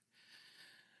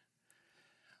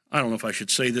 I don't know if I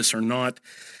should say this or not.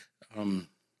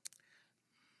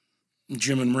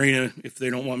 Jim and Marina, if they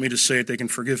don't want me to say it, they can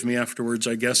forgive me afterwards,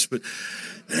 I guess. But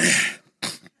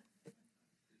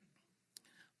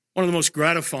one of the most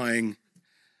gratifying,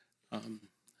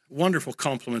 wonderful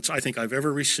compliments I think I've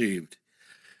ever received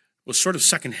was sort of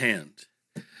secondhand.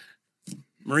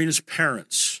 Marina's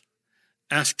parents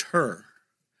asked her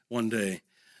one day,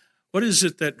 what is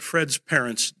it that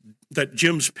that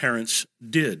Jim's parents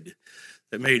did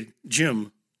that made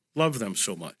Jim love them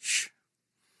so much?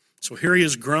 So here he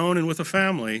is grown and with a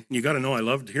family. And you got to know I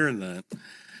loved hearing that.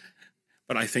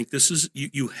 But I think this is,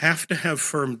 you have to have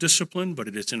firm discipline, but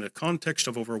it is in a context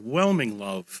of overwhelming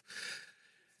love.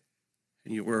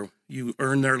 And you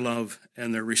earn their love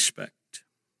and their respect.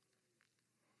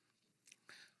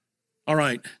 All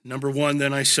right, number 1,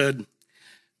 then I said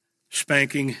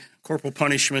spanking, corporal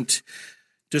punishment,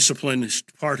 discipline is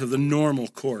part of the normal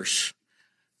course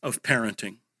of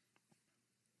parenting.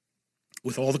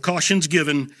 With all the cautions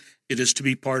given, it is to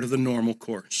be part of the normal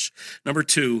course. Number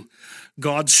 2,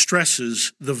 God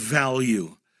stresses the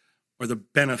value or the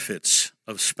benefits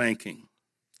of spanking.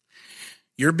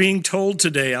 You're being told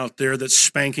today out there that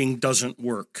spanking doesn't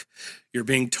work. You're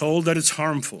being told that it's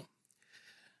harmful.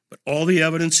 But all the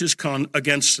evidence is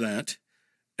against that.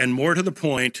 And more to the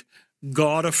point,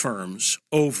 God affirms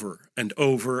over and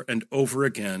over and over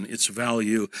again its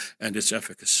value and its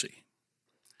efficacy.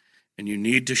 And you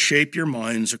need to shape your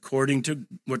minds according to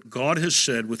what God has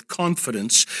said with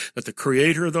confidence that the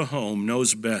creator of the home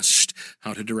knows best just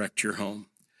how to direct your home.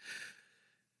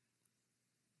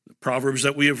 The Proverbs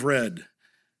that we have read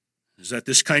is that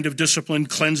this kind of discipline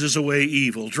cleanses away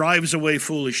evil, drives away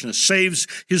foolishness, saves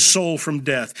his soul from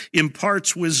death,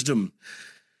 imparts wisdom.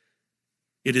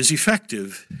 It is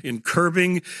effective in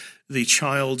curbing the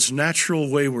child's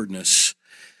natural waywardness.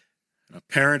 A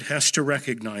parent has to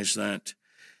recognize that.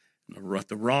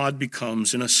 The rod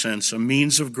becomes, in a sense, a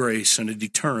means of grace and a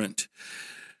deterrent,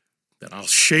 that I'll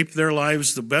shape their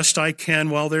lives the best I can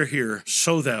while they're here,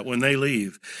 so that when they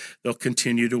leave, they'll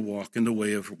continue to walk in the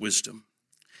way of wisdom.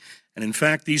 And in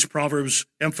fact, these Proverbs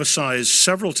emphasize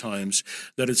several times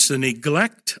that it's the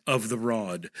neglect of the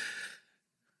rod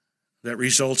that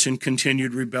results in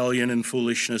continued rebellion and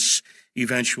foolishness,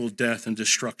 eventual death and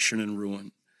destruction and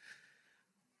ruin.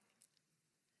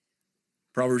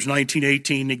 Proverbs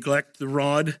 19:18, neglect the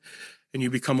rod, and you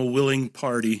become a willing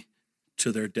party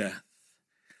to their death.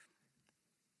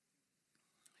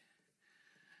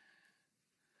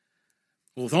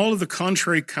 With all of the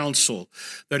contrary counsel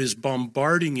that is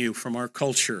bombarding you from our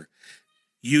culture,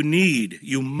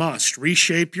 you must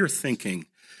reshape your thinking,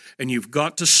 and you've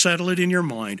got to settle it in your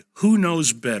mind. Who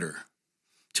knows better?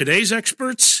 Today's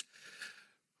experts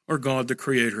or God, the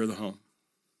creator of the home?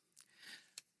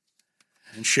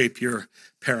 And shape your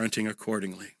parenting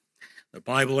accordingly. The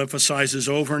Bible emphasizes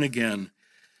over and again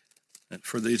that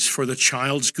it's for the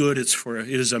child's good, it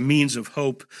is a means of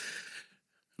hope,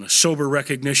 and a sober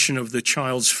recognition of the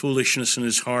child's foolishness in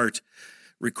his heart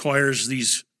requires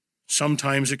these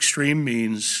sometimes extreme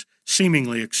means,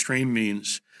 seemingly extreme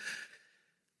means.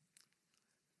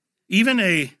 Even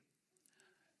a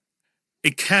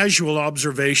casual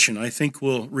observation, I think,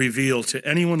 will reveal to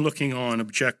anyone looking on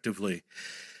objectively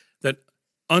that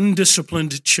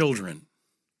undisciplined children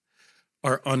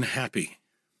are unhappy.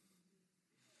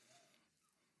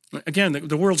 Again,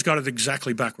 the world's got it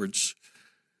exactly backwards,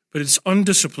 but it's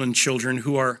undisciplined children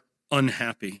who are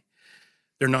unhappy.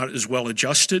 They're not as well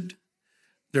adjusted.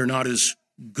 They're not as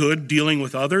good dealing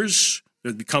with others.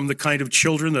 They become the kind of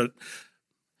children that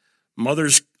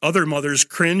other mothers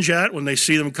cringe at when they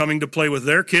see them coming to play with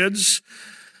their kids.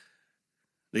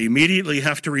 They immediately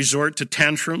have to resort to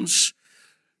tantrums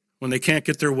when they can't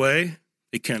get their way.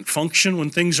 They can't function when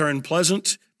things are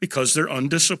unpleasant because they're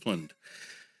undisciplined.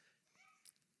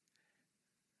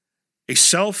 A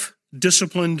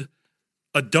self-disciplined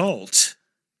adult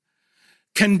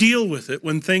can deal with it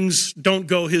when things don't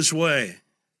go his way.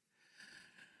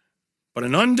 But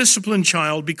an undisciplined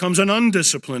child becomes an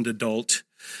undisciplined adult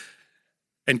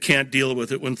and can't deal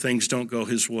with it when things don't go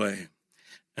his way.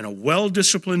 And a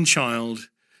well-disciplined child,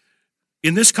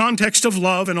 in this context of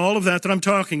love and all of that I'm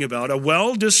talking about, a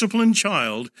well-disciplined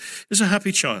child is a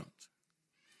happy child.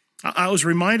 I was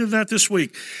reminded of that this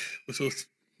week. With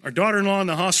our daughter-in-law in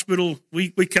the hospital, we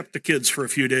kept the kids for a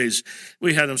few days.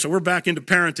 We had them, so we're back into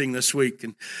parenting this week.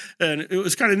 And it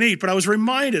was kind of neat, but I was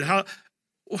reminded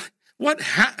what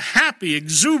happy,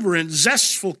 exuberant,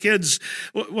 zestful kids,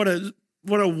 what a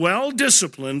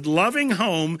well-disciplined, loving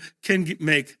home can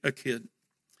make a kid.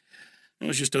 It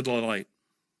was just a delight.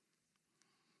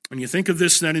 When you think of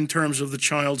this then in terms of the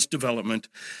child's development,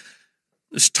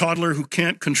 this toddler who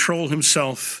can't control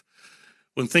himself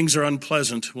when things are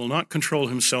unpleasant will not control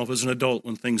himself as an adult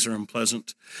when things are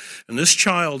unpleasant. And this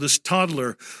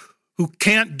toddler who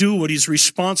can't do what he's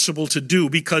responsible to do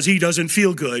because he doesn't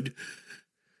feel good,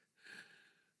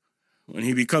 when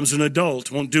he becomes an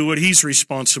adult, won't do what he's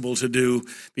responsible to do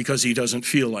because he doesn't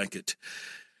feel like it.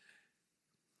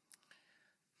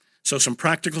 So some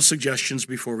practical suggestions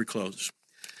before we close.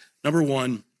 Number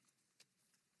one,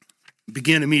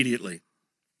 begin immediately.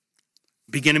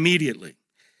 Begin immediately.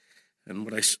 And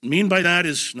what I mean by that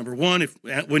is, number one,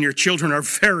 when your children are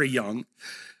very young,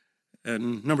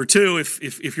 and number two,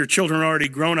 if your children are already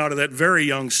grown out of that very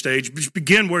young stage, just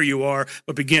begin where you are,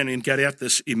 but begin and get at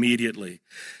this immediately.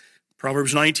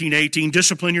 Proverbs 19:18,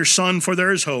 discipline your son, for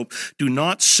there is hope. Do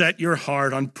not set your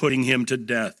heart on putting him to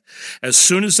death. As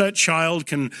soon as that child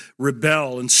can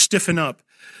rebel and stiffen up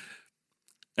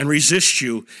and resist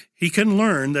you, he can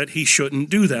learn that he shouldn't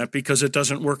do that because it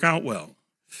doesn't work out well.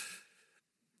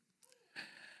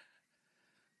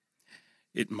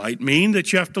 It might mean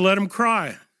that you have to let him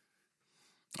cry.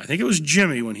 I think it was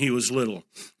Jimmy when he was little,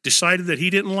 decided that he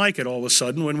didn't like it all of a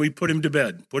sudden when we put him to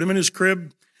bed, put him in his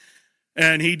crib,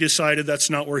 and he decided that's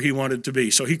not where he wanted to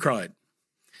be, so he cried.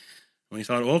 And we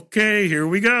thought, okay, here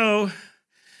we go.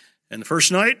 And the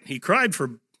first night, he cried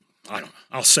for,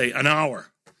 I'll say an hour.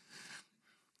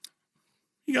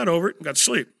 He got over it and got to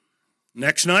sleep.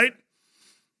 Next night,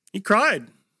 he cried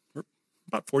for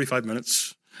about 45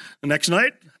 minutes. The next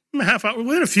night, a half hour.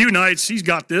 Within a few nights, he's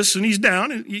got this and he's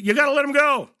down, and you got to let him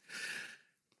go.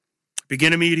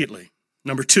 Begin immediately.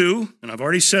 Number 2, and I've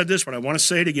already said this, but I want to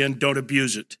say it again, don't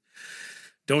abuse it.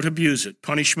 Don't abuse it.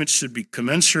 Punishment should be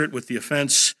commensurate with the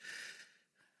offense.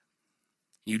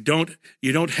 You don't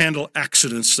handle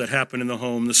accidents that happen in the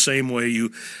home the same way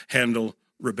you handle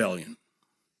rebellion.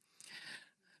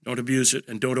 Don't abuse it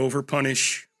and don't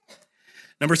overpunish.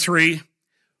 Number 3,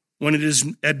 when it is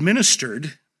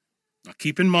administered, now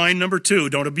keep in mind number 2,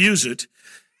 don't abuse it.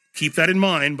 Keep that in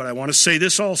mind, but I want to say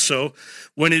this also.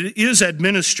 When it is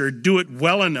administered, do it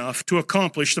well enough to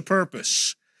accomplish the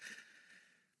purpose.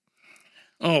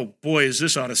 Oh boy, is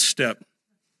this out of step.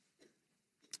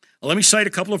 Well, let me cite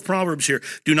a couple of proverbs here.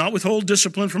 Do not withhold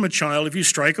discipline from a child. If you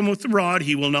strike him with the rod,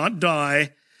 he will not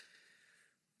die.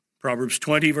 Proverbs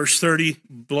 20, verse 30,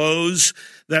 blows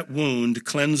that wound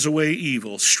cleanse away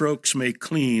evil. Strokes may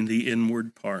clean the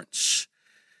inward parts.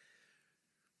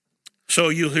 So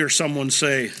you'll hear someone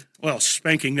say, well,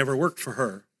 spanking never worked for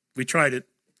her. We tried it.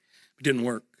 It didn't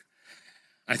work.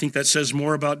 I think that says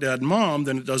more about dad and mom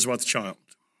than it does about the child.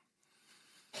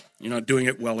 You're not doing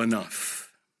it well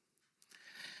enough.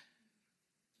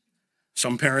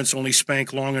 Some parents only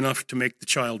spank long enough to make the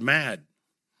child mad.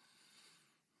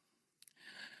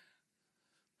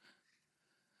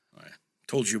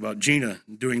 Told you about Gina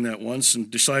doing that once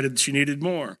and decided she needed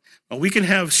more. Well, we can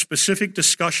have specific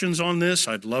discussions on this.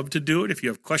 I'd love to do it. If you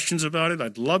have questions about it,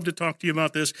 I'd love to talk to you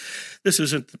about this. This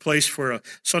isn't the place for a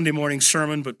Sunday morning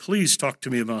sermon, but please talk to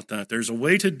me about that. There's a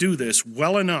way to do this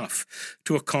well enough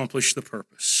to accomplish the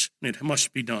purpose. It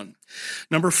must be done.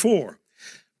 Number 4,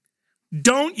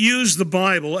 don't use the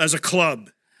Bible as a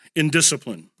club in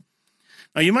discipline.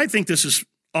 Now, you might think this is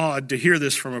odd to hear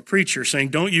this from a preacher saying,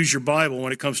 don't use your Bible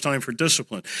when it comes time for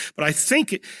discipline. But I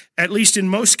think, at least in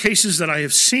most cases that I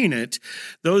have seen it,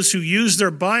 those who use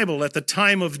their Bible at the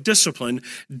time of discipline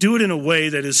do it in a way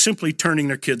that is simply turning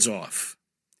their kids off.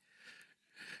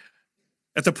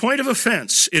 At the point of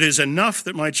offense, it is enough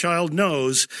that my child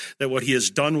knows that what he has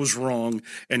done was wrong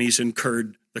and he's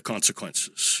incurred the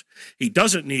consequences. He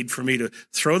doesn't need for me to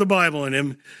throw the Bible in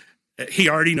him. He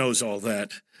already knows all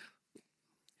that.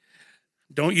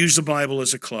 Don't use the Bible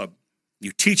as a club.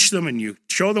 You teach them and you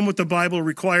show them what the Bible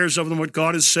requires of them, what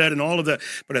God has said and all of that.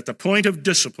 But at the point of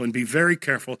discipline, be very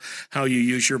careful how you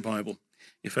use your Bible,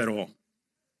 if at all.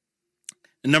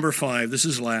 And number 5, this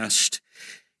is last,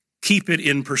 keep it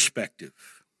in perspective.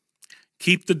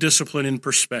 Keep the discipline in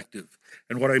perspective.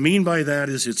 And what I mean by that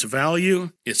is its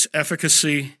value, its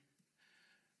efficacy,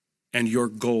 and your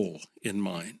goal in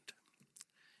mind.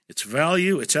 Its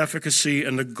value, its efficacy,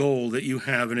 and the goal that you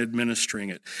have in administering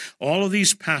it. All of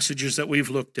these passages that we've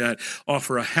looked at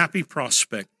offer a happy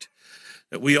prospect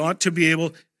that we ought to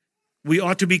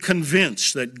be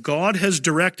convinced that God has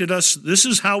directed us. This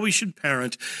is how we should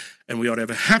parent, and we ought to have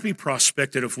a happy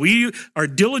prospect that if we are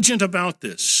diligent about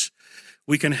this,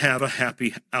 we can have a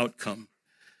happy outcome.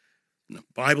 And the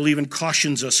Bible even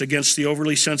cautions us against the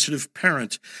overly sensitive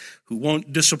parent who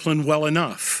won't discipline well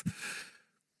enough.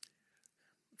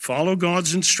 Follow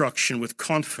God's instruction with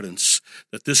confidence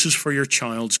that this is for your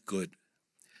child's good.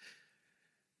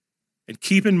 And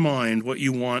keep in mind what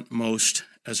you want most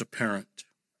as a parent.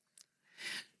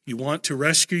 You want to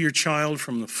rescue your child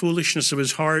from the foolishness of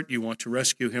his heart. You want to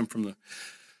rescue him from the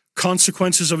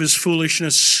consequences of his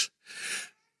foolishness.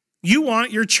 You want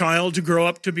your child to grow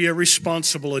up to be a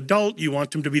responsible adult. You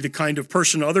want him to be the kind of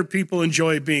person other people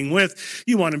enjoy being with.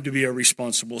 You want him to be a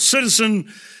responsible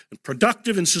citizen and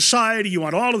productive in society. You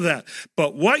want all of that.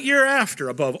 But what you're after,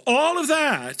 above all of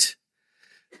that,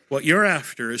 what you're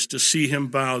after is to see him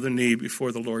bow the knee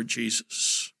before the Lord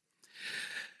Jesus.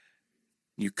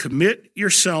 You commit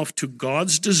yourself to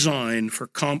God's design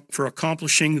for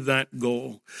accomplishing that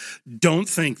goal. Don't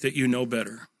think that you know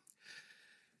better.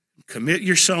 Commit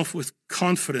yourself with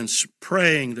confidence,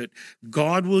 praying that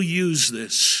God will use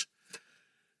this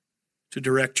to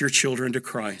direct your children to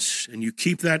Christ. And you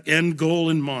keep that end goal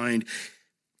in mind.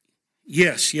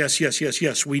 Yes.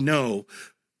 We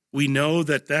know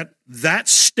that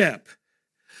step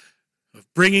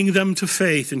of bringing them to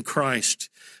faith in Christ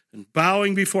and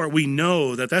bowing before it, we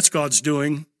know that that's God's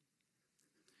doing.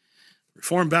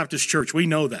 Reformed Baptist Church, we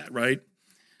know that, right?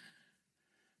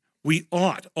 We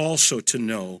ought also to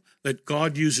know that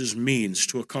God uses means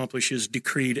to accomplish his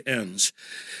decreed ends.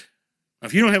 Now,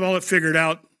 if you don't have all that figured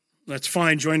out, that's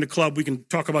fine. Join the club. We can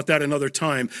talk about that another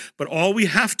time. But all we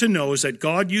have to know is that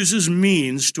God uses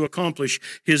means to accomplish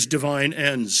his divine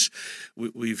ends.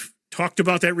 We've talked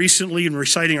about that recently in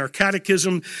reciting our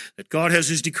catechism, that God has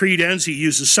his decreed ends. He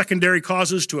uses secondary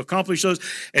causes to accomplish those.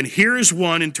 And here is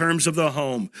one in terms of the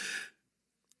home.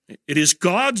 It is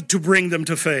God to bring them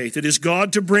to faith. It is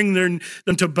God to bring them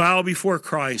to bow before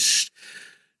Christ.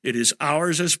 It is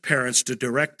ours as parents to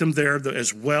direct them there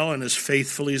as well and as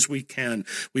faithfully as we can.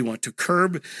 We want to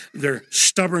curb their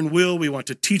stubborn will. We want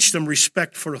to teach them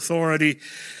respect for authority.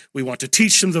 We want to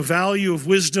teach them the value of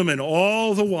wisdom, and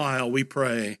all the while we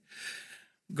pray,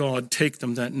 God, take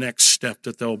them that next step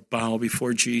that they'll bow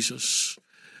before Jesus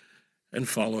and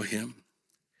follow him.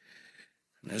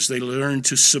 And as they learn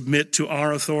to submit to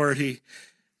our authority,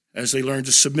 as they learn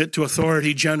to submit to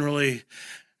authority generally,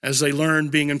 as they learn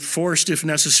being enforced, if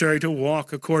necessary, to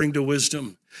walk according to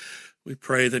wisdom, we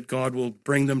pray that God will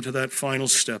bring them to that final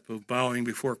step of bowing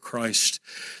before Christ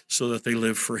so that they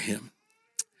live for him.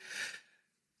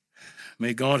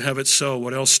 May God have it so.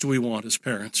 What else do we want as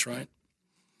parents, right?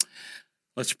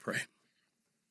 Let's pray.